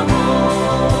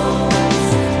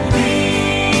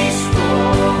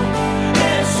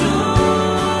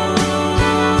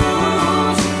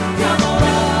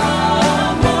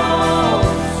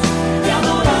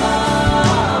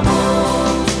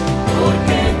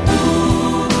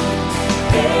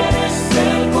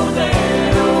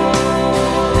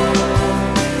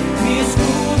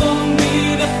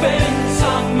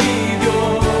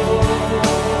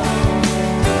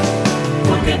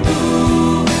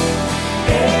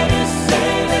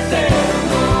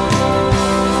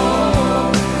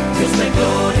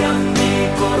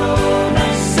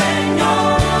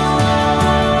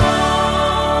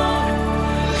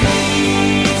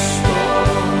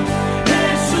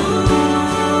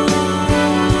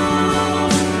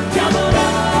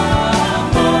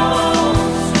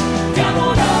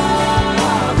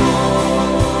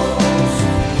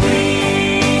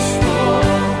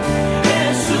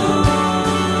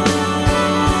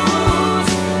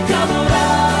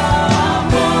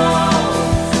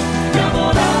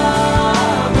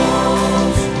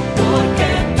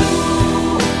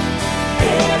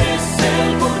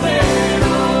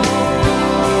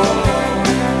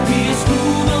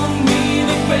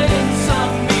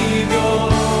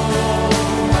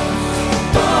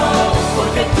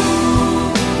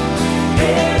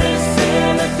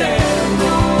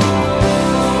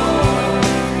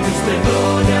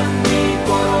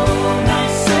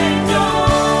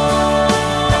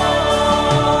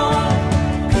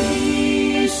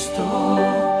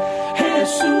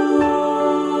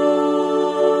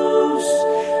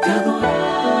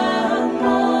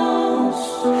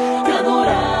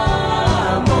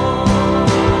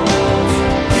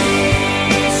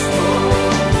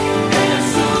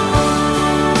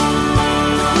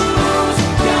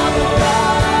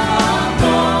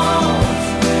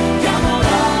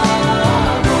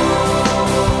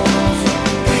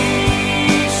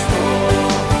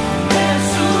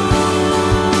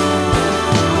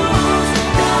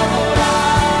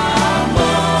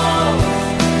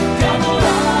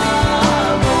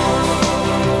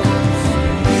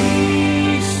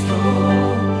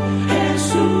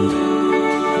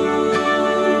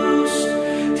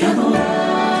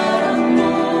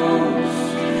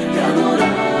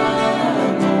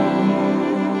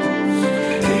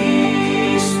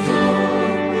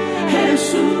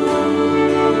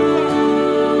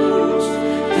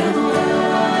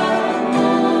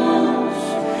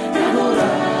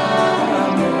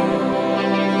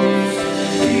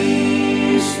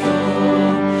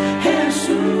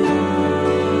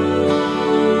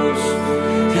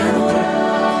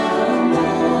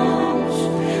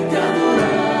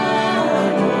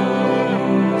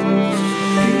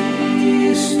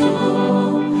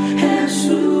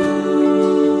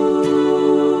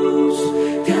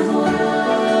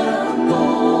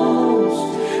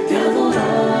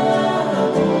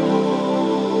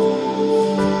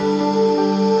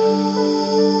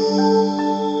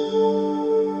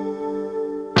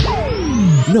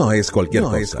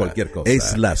 No es cualquier cosa.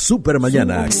 Es la Super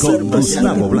Mañana con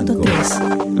Gustavo Blanco.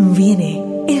 Viene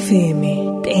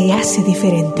FM, te hace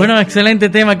diferente. Bueno, excelente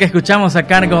tema que escuchamos a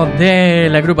cargo de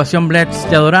la agrupación Blitz.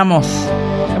 Te adoramos.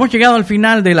 Hemos llegado al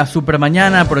final de la Super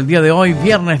Mañana por el día de hoy,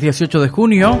 viernes 18 de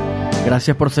junio.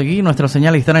 Gracias por seguir nuestra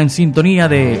señal y estar en sintonía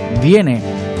de Viene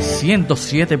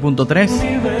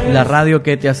 107.3, la radio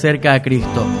que te acerca a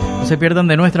Cristo. No se pierdan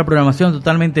de nuestra programación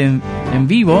totalmente en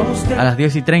vivo a las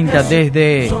 10:30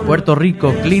 desde Puerto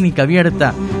Rico, Clínica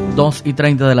Abierta,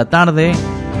 2:30 de la tarde,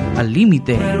 Al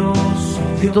Límite.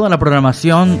 Y toda la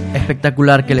programación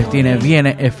espectacular que les tiene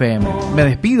Viene FM. Me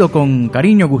despido con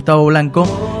cariño, Gustavo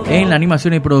Blanco, en la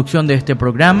animación y producción de este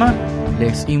programa.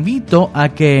 Les invito a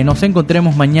que nos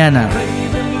encontremos mañana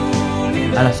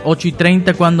a las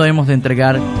 8:30 cuando hemos de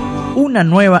entregar una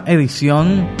nueva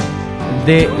edición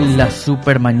de la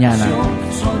Super Mañana.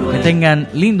 Que tengan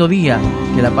lindo día,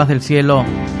 que la paz del cielo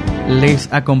les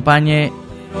acompañe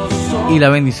y la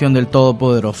bendición del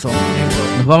Todopoderoso.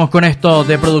 Nos vamos con esto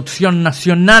de producción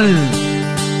nacional.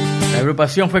 La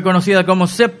agrupación fue conocida como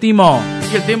Séptimo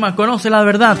y el tema Conoce la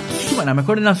Verdad. Suena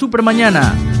mejor en la Super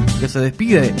Mañana, que se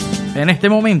despide en este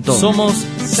momento. Somos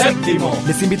Séptimo.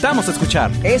 Les invitamos a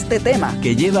escuchar este tema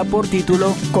que lleva por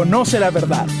título Conoce la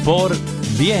Verdad por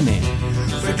Viene.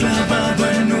 Fue clavado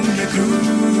en una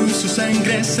cruz, su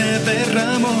sangre se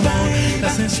derramó,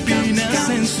 las espinas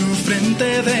en su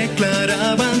frente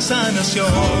declaraban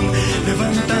sanación,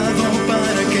 levantado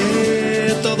para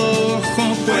que todo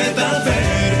ojo pueda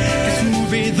ver que su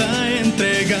vida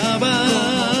entregaba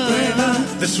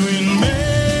de su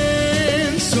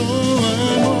inmenso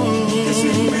amor,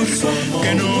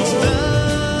 que nos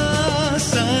da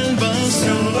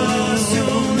salvación,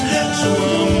 su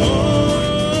amor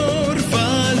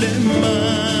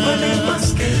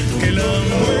más que la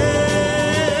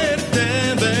muerte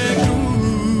de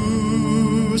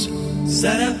cruz.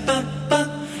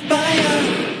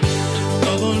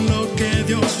 Todo lo que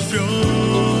Dios sufrió,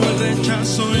 el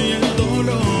rechazo y el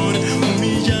dolor,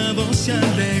 humillado se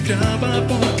alegraba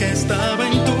porque estaba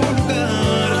en tu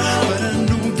lugar, para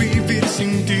no vivir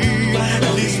sin ti,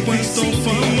 dispuesto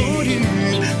fue a morir,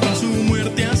 con su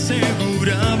muerte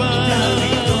aseguraba la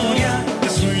victoria de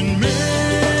su inmenso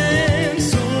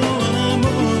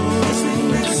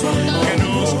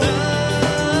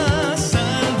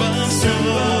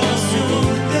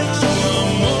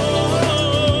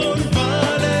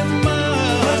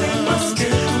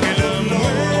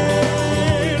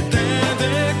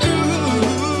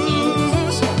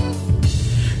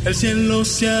el cielo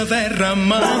se ha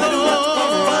derramado,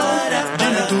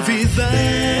 llena tu vida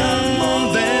de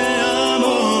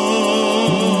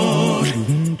amor,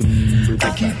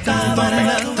 ha quitado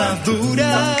la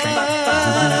atadura,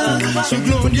 su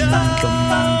gloria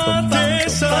te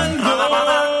salvó.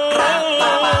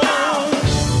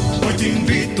 Hoy te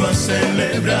invito a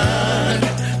celebrar,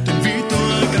 te invito a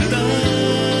cantar.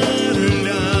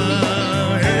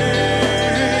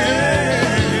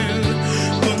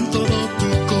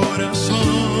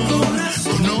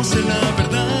 Conoce la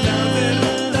verdad.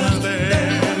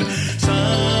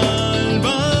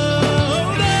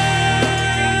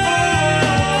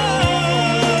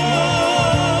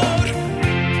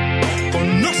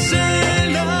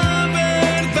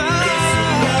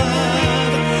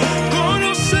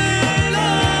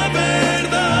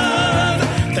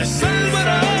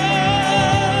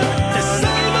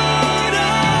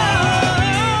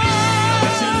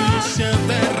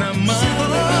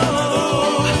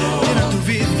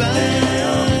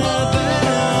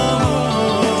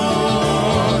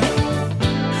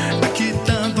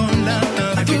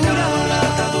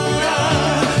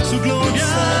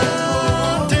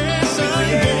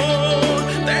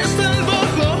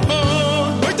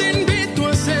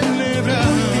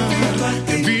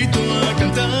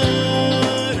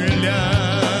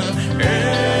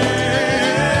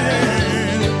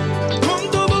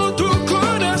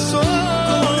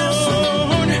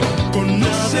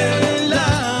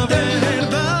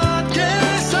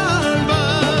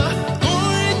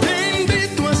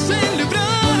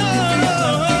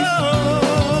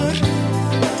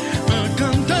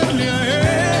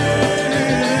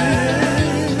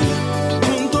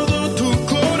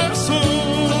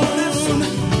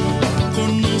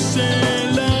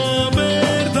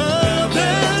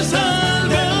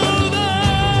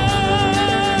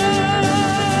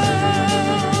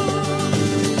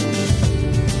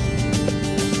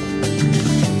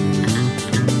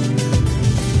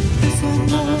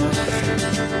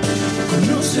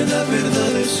 conoce la verdad.